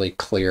entirely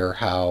clear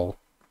how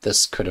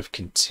this could have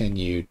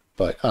continued,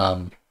 but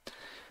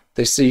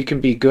they say you can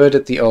be good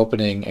at the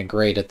opening and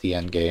great at the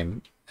end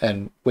game.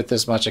 And with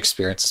as much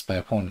experience as my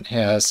opponent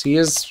has, he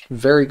is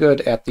very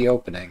good at the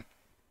opening.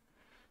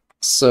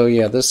 So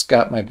yeah, this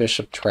got my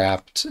bishop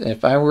trapped.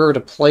 If I were to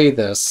play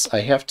this, I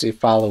have to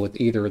follow with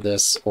either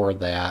this or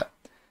that.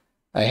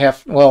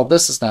 Well,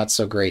 this is not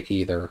so great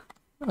either.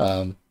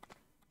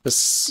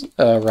 This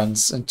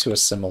runs into a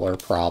similar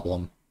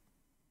problem.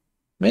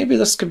 Maybe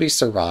this could be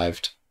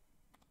survived.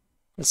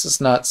 This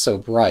is not so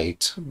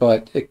bright,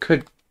 but it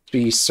could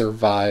be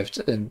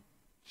survived, and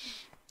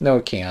no,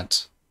 it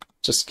can't.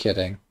 Just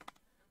kidding.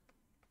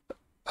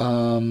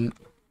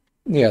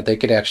 Yeah, they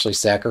could actually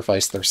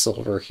sacrifice their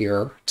silver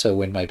here to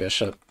win my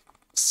bishop.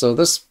 So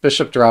this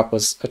bishop drop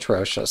was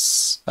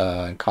atrocious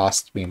and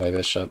cost me my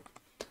bishop,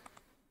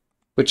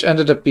 which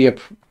ended up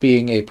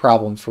being a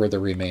problem for the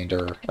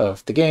remainder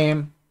of the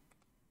game,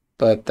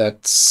 but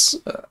that's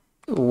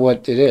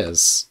what it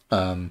is.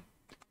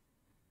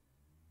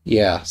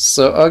 Yeah,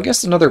 so I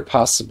guess another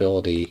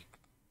possibility,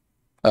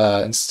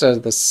 instead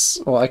of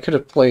this, well, I could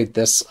have played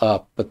this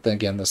up, but then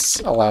again, this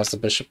allows the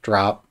bishop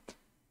drop,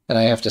 and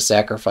I have to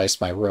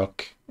sacrifice my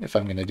rook if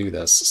I'm going to do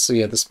this. So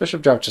yeah, this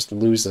bishop drop just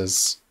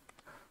loses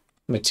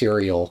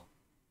material.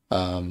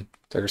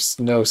 There's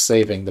no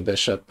saving the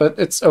bishop, but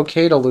it's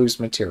okay to lose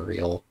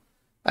material.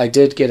 I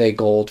did get a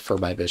gold for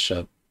my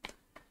bishop.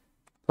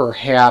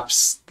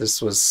 Perhaps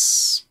this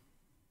was...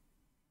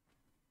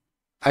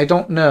 I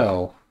don't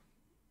know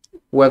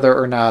whether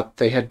or not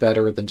they had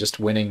better than just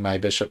winning my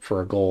bishop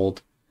for a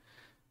gold.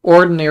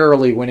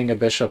 Ordinarily, winning a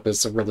bishop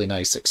is a really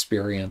nice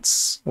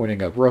experience.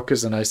 Winning a rook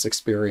is a nice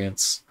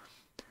experience.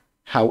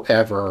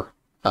 However,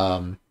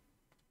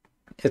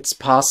 it's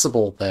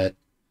possible that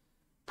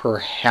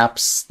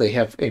perhaps they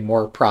have a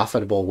more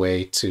profitable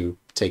way to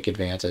take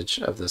advantage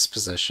of this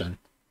position.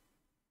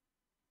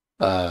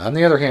 On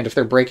the other hand, if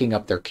they're breaking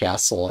up their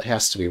castle, it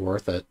has to be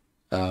worth it.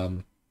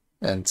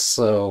 And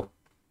so,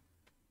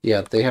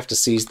 yeah, they have to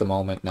seize the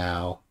moment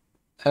now.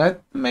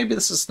 And maybe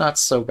this is not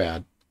so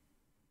bad.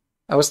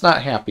 I was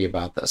not happy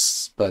about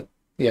this, but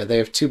yeah, they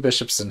have two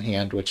bishops in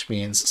hand, which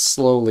means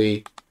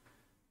slowly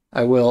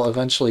I will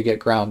eventually get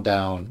ground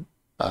down,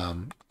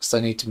 so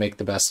I need to make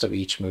the best of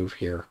each move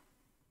here.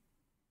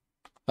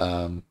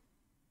 So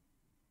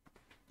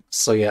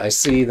yeah, I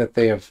see that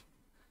they have,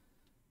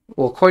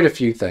 well, quite a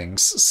few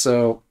things.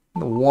 So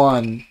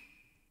one,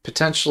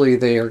 potentially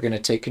they are going to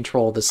take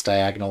control of this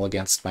diagonal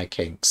against my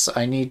king. So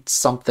I need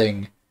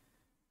something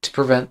to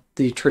prevent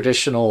the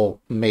traditional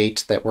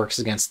mate that works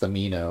against the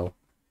Mino,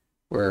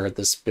 where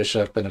this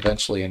bishop and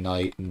eventually a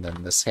knight, and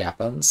then this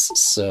happens.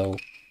 So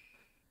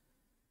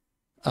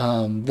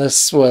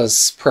this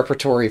was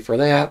preparatory for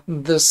that.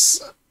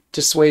 This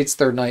dissuades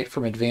their knight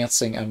from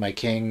advancing on my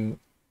king.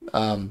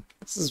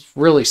 This is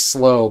really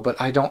slow,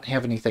 but I don't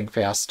have anything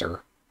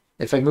faster.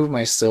 If I move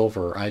my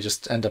silver, I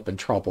just end up in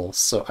trouble.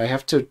 So I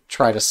have to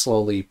try to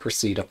slowly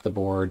proceed up the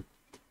board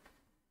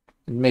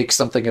and make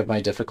something of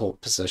my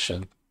difficult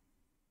position.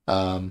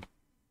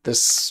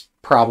 This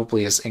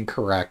probably is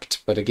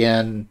incorrect, but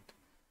again,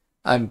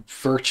 I'm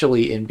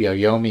virtually in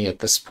Byoyomi at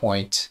this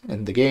point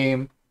in the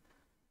game.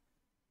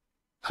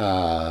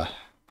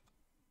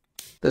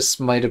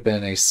 This might have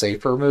been a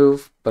safer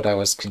move, but I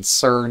was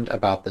concerned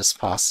about this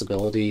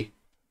possibility.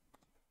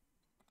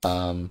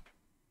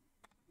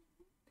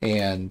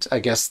 And I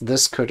guess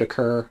this could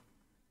occur.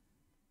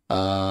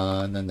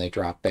 And then they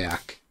drop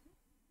back.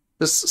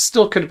 This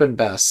still could have been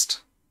best,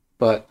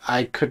 but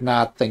I could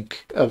not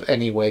think of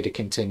any way to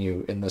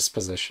continue in this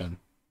position.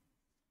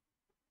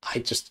 I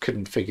just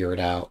couldn't figure it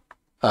out.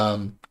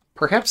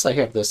 Perhaps I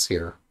have this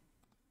here.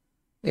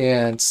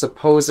 And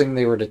supposing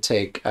they were to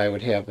take, I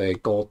would have a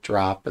gold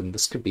drop, and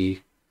this could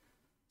be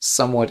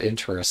somewhat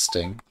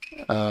interesting.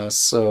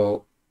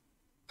 So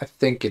I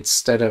think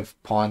instead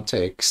of pawn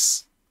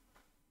takes,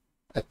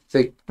 I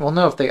think, well,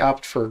 no, if they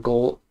opt for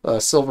gold,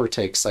 silver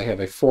takes, I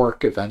have a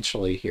fork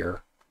eventually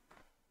here.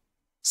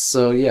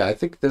 So yeah, I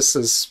think this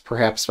is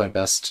perhaps my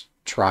best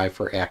try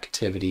for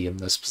activity in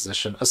this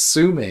position,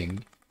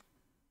 assuming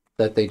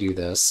that they do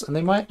this, and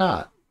they might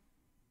not.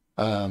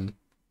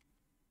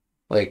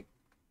 Like,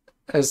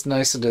 as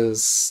nice it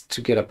is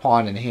to get a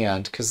pawn in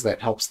hand, because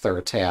that helps their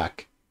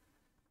attack,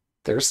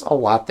 there's a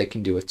lot they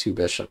can do with two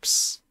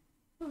bishops.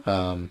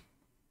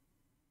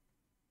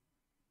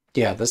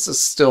 Yeah, this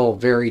is still a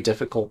very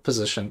difficult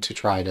position to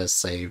try to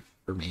save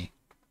for me.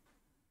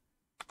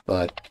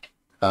 But,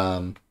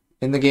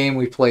 In the game,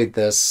 we played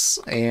this,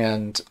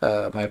 and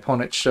my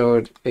opponent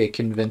showed a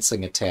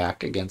convincing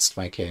attack against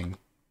my king.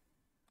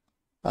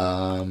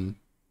 So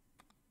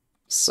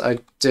I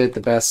did the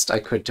best I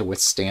could to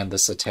withstand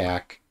this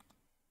attack.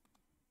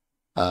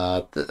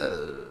 I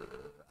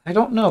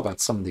don't know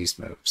about some of these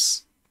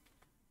moves.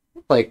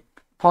 Like,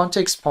 pawn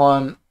takes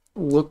pawn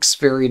looks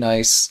very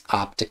nice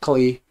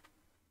optically,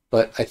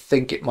 but I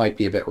think it might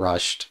be a bit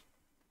rushed.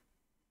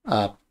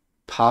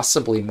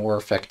 Possibly more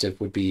effective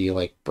would be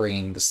like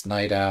bringing this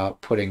knight out,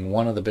 putting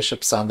one of the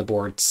bishops on the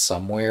board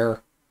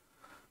somewhere.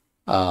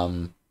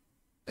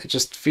 It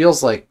just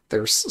feels like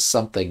there's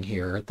something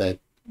here that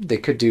they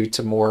could do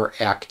to more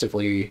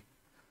actively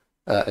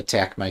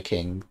attack my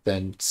king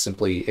than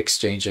simply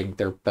exchanging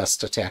their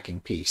best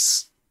attacking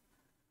piece.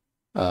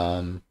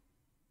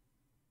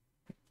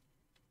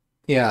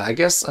 Yeah, I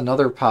guess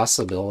another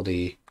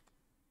possibility,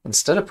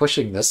 instead of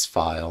pushing this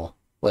file,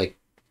 like,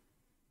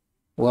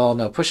 well,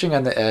 no, pushing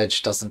on the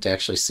edge doesn't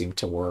actually seem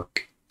to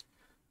work.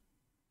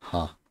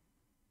 Huh.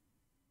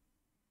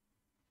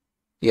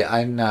 Yeah,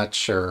 I'm not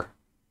sure.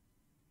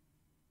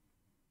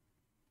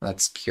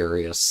 That's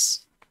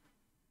curious.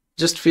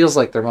 Just feels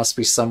like there must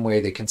be some way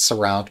they can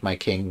surround my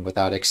king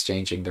without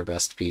exchanging their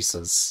best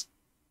pieces.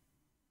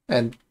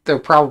 And there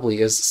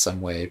probably is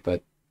some way,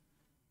 but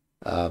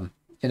in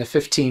a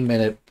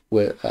 15-minute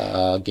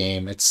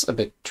game, it's a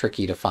bit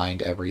tricky to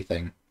find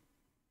everything.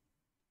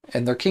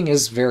 And their king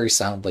is very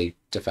soundly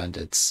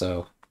defended,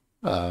 so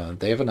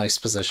they have a nice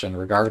position,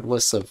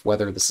 regardless of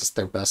whether this is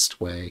their best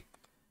way.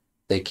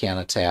 They can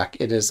attack.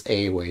 It is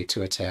a way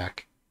to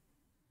attack.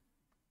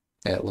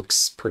 It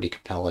looks pretty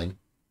compelling.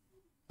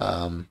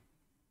 Yeah,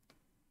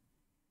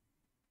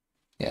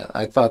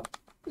 I thought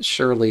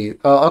surely...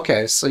 Oh,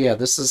 okay, so yeah,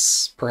 this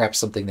is perhaps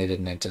something they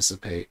didn't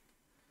anticipate.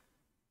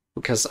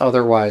 Because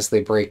otherwise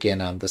they break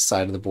in on this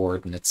side of the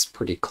board and it's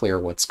pretty clear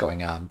what's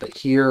going on. But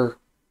here...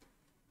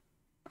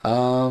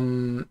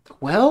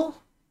 well...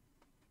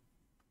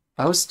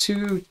 I was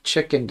too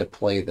chicken to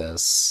play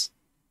this.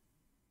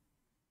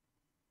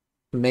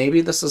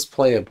 Maybe this is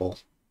playable.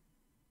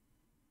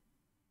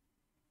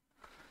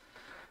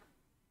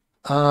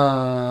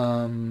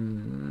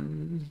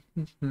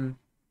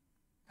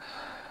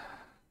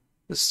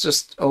 This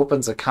just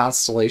opens a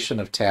constellation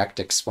of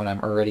tactics when I'm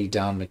already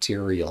down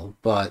material,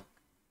 but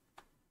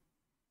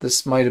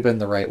this might have been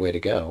the right way to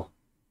go.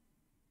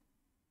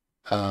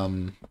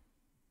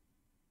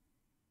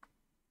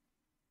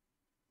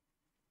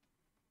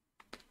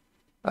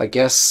 I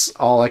guess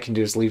all I can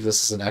do is leave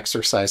this as an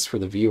exercise for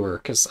the viewer,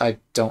 because I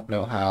don't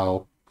know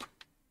how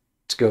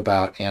to go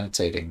about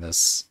annotating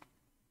this.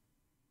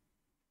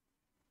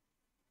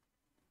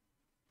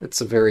 It's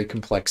a very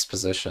complex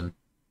position.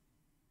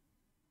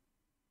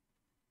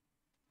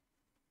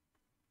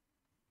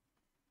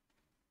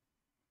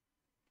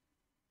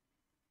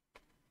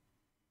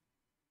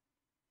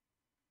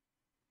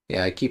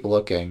 Yeah, I keep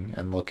looking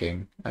and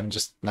looking. I'm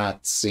just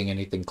not seeing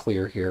anything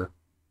clear here.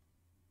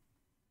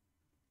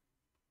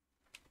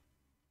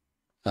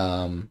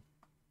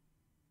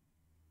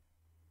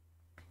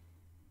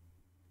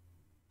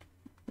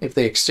 If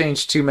they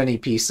exchange too many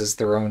pieces,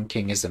 their own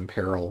king is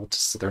imperiled,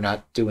 so they're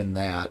not doing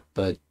that,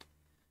 but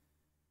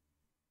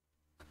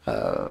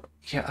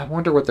yeah, I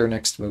wonder what their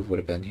next move would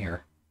have been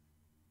here.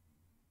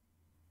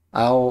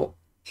 I'll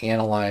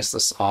analyze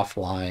this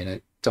offline.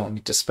 I don't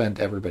need to spend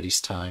everybody's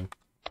time.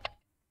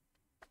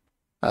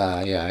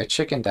 Yeah, I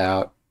chickened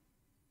out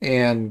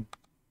and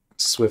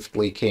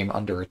swiftly came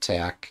under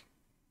attack.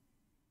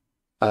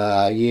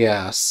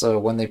 Yeah, so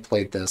when they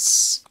played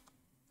this,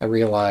 I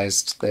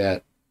realized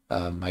that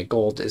my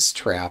gold is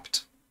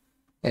trapped,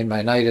 and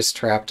my knight is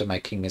trapped, and my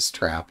king is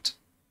trapped.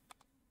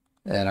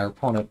 And our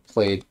opponent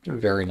played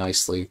very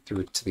nicely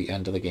through to the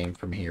end of the game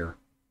from here.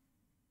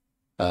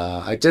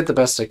 I did the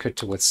best I could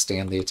to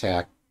withstand the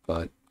attack,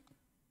 but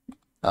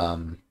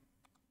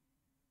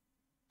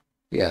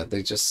yeah,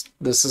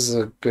 this is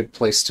a good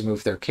place to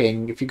move their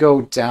king. If you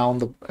go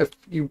down, if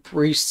you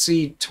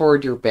proceed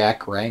toward your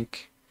back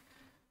rank,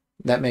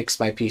 that makes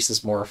my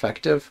pieces more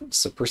effective.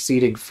 So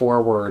proceeding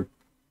forward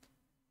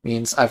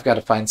means I've got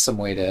to find some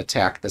way to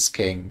attack this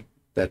king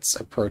that's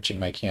approaching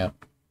my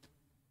camp.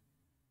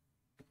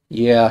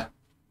 Yeah,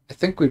 I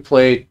think we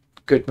played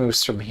good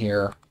moves from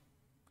here,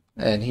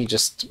 and he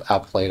just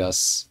outplayed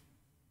us.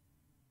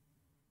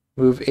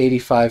 Move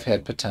 85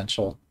 had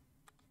potential.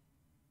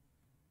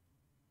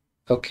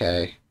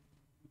 Okay,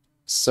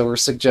 so we're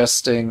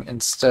suggesting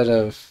instead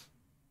of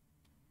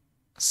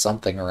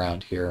something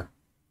around here.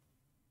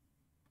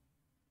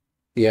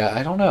 Yeah,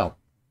 I don't know.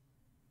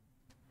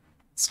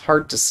 It's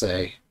hard to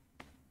say.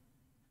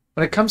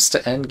 When it comes to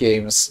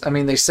endgames, I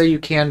mean, they say you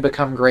can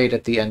become great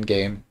at the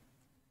endgame,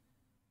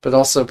 but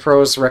also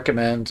pros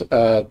recommend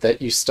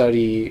that you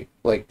study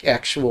like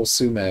actual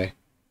sume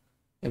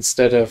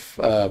instead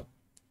of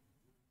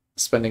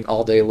spending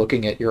all day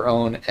looking at your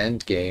own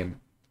endgame.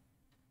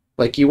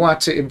 Like, you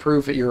want to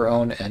improve at your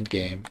own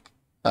endgame.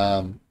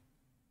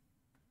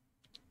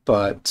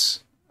 But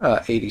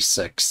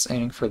 86,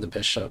 aiming for the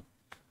bishop.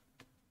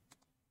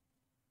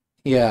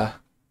 Yeah.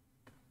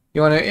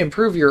 You want to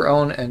improve your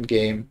own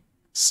endgame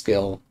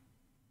skill,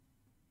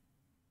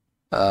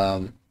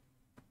 um,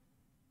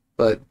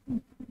 but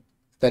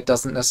that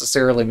doesn't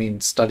necessarily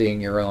mean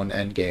studying your own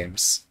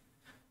endgames.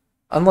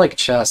 Unlike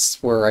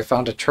chess, where I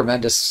found a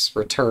tremendous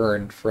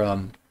return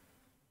from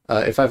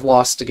if I've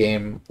lost a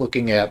game,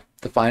 looking at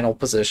the final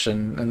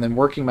position and then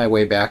working my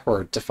way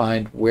backward to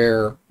find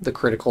where the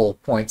critical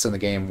points in the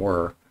game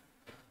were.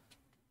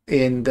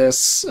 In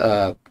this,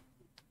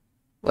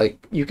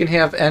 like, you can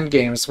have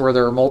endgames where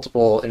there are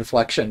multiple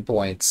inflection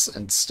points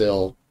and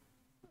still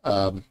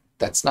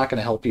that's not going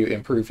to help you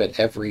improve at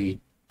every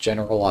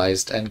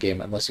generalized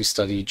endgame unless you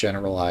study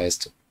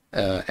generalized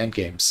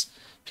endgames.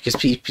 Because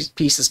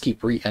pieces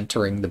keep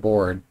re-entering the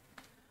board.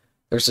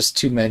 There's just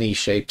too many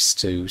shapes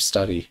to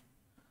study.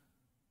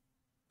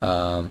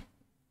 Yeah,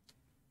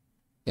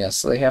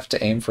 so they have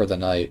to aim for the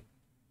knight.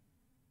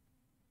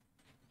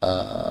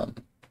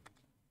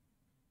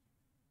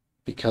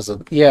 Because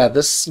of, yeah,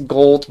 this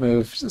gold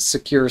move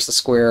secures the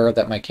square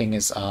that my king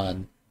is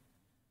on.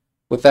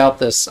 Without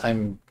this,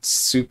 I'm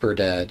super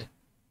dead.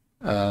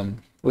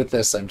 With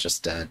this, I'm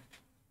just dead.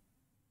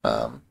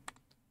 Yeah,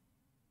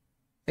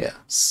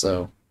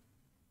 so...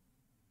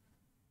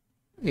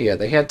 Yeah,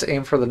 they had to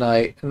aim for the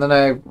knight, and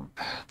then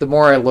the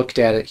more I looked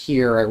at it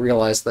here, I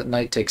realized that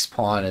knight takes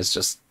pawn is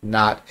just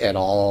not at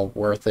all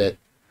worth it.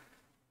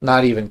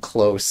 Not even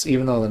close,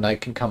 even though the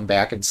knight can come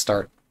back and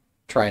start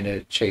trying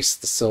to chase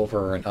the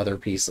silver and other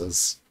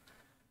pieces.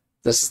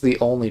 This is the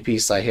only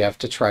piece I have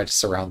to try to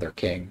surround their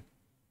king.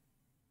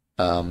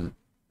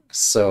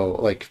 So,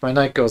 like, if my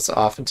knight goes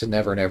off into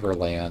Never Never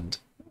Land,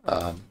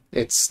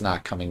 it's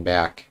not coming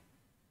back.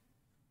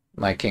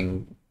 My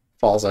king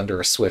falls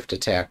under a swift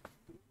attack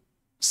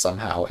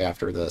somehow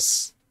after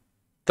this.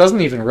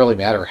 Doesn't even really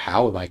matter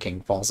how my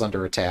king falls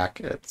under attack.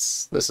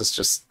 This is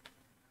just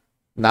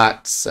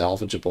not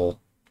salvageable.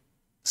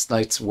 This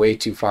knight's way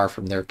too far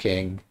from their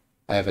king.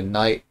 I have a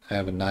knight, I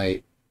have a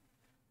knight.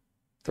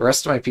 The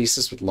rest of my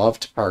pieces would love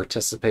to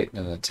participate in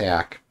an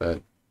attack,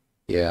 but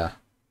yeah.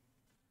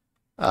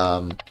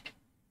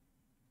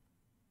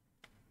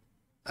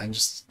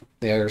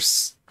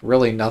 There's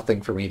really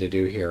nothing for me to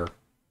do here.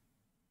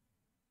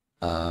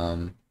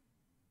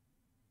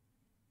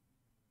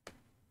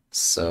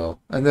 So,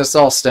 and this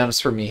all stems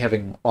from me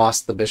having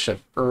lost the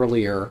bishop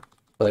earlier,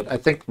 but I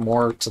think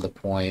more to the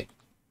point.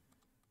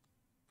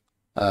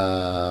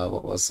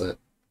 What was it?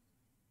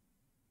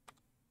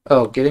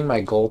 Oh, getting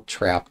my gold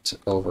trapped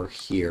over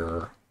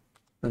here.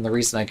 And the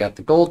reason I got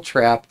the gold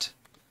trapped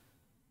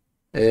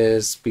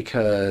is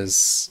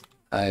because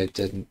I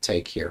didn't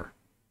take here.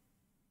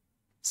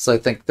 So I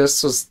think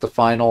this was the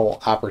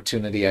final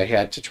opportunity I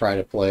had to try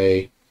to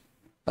play.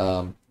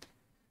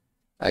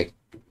 I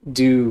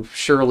do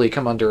surely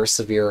come under a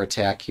severe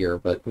attack here,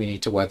 but we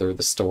need to weather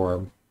the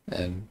storm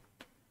and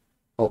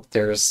hope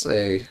there's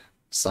a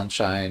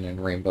sunshine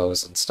and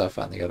rainbows and stuff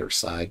on the other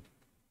side.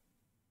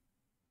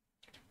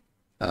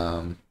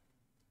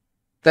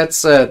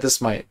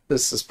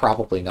 This is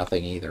probably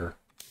nothing either.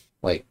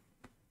 Like,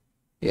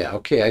 yeah,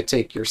 okay, I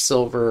take your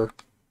silver,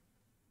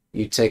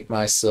 you take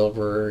my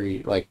silver,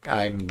 like,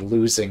 I'm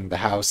losing the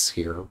house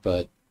here,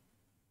 but,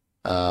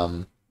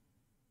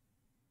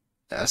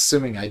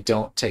 assuming I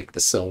don't take the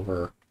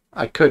silver,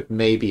 I could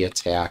maybe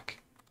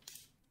attack.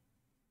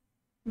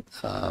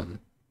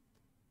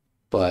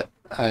 But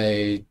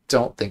I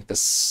don't think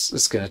this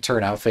is going to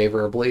turn out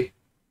favorably.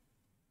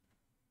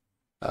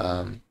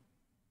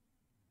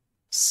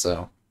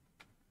 So,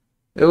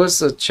 it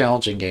was a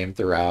challenging game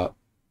throughout.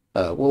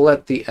 We'll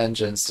let the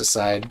engines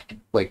decide,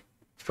 like,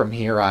 from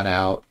here on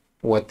out,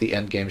 what the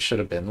end game should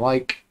have been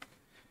like.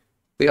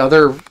 The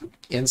other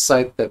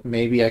insight that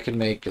maybe I can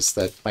make is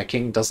that my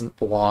king doesn't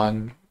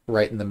belong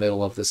right in the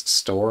middle of this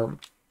storm.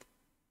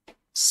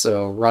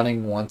 So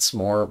running once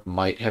more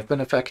might have been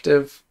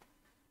effective,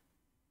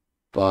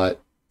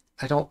 but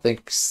I don't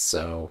think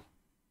so.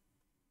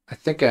 I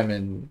think I'm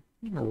in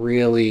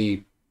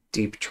really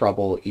deep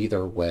trouble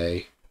either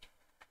way.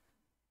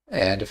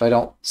 And if I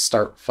don't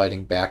start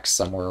fighting back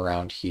somewhere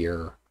around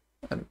here,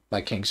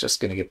 my king's just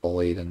going to get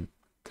bullied and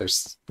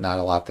there's not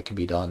a lot that can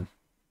be done.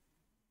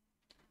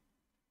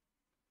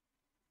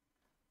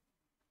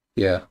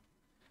 Yeah.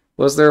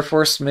 Was there a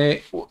forced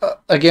mate?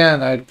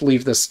 Again, I'd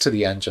leave this to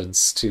the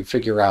engines to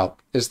figure out,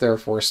 is there a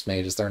forced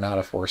mate? Is there not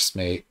a forced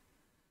mate?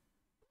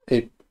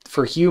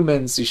 For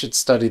humans, you should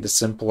study the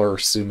simpler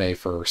sume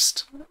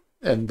first,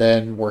 and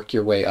then work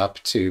your way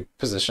up to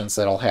positions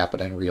that'll happen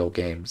in real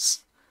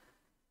games.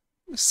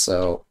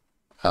 So,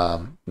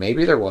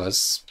 maybe there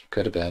was.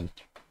 Could have been.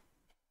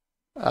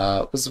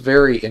 It was a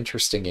very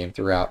interesting game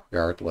throughout,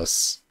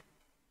 regardless.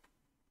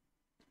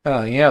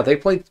 Yeah, they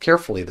played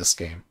carefully this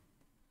game.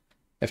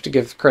 I have to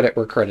give credit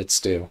where credit's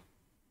due.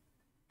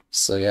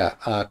 So yeah,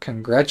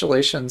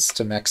 congratulations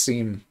to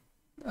Maxim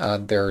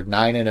on their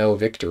 9-0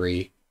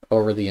 victory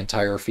over the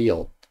entire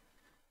field.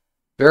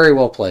 Very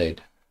well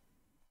played.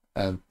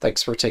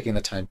 Thanks for taking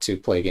the time to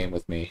play a game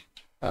with me.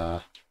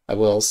 I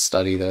will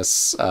study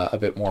this a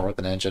bit more with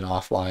an engine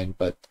offline,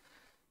 but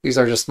these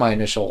are just my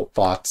initial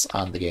thoughts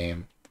on the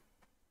game.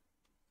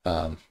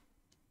 Um,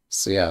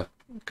 so yeah,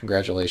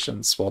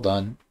 congratulations, well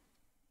done,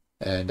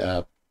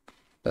 and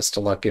best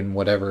of luck in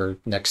whatever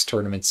next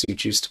tournaments you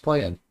choose to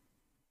play in.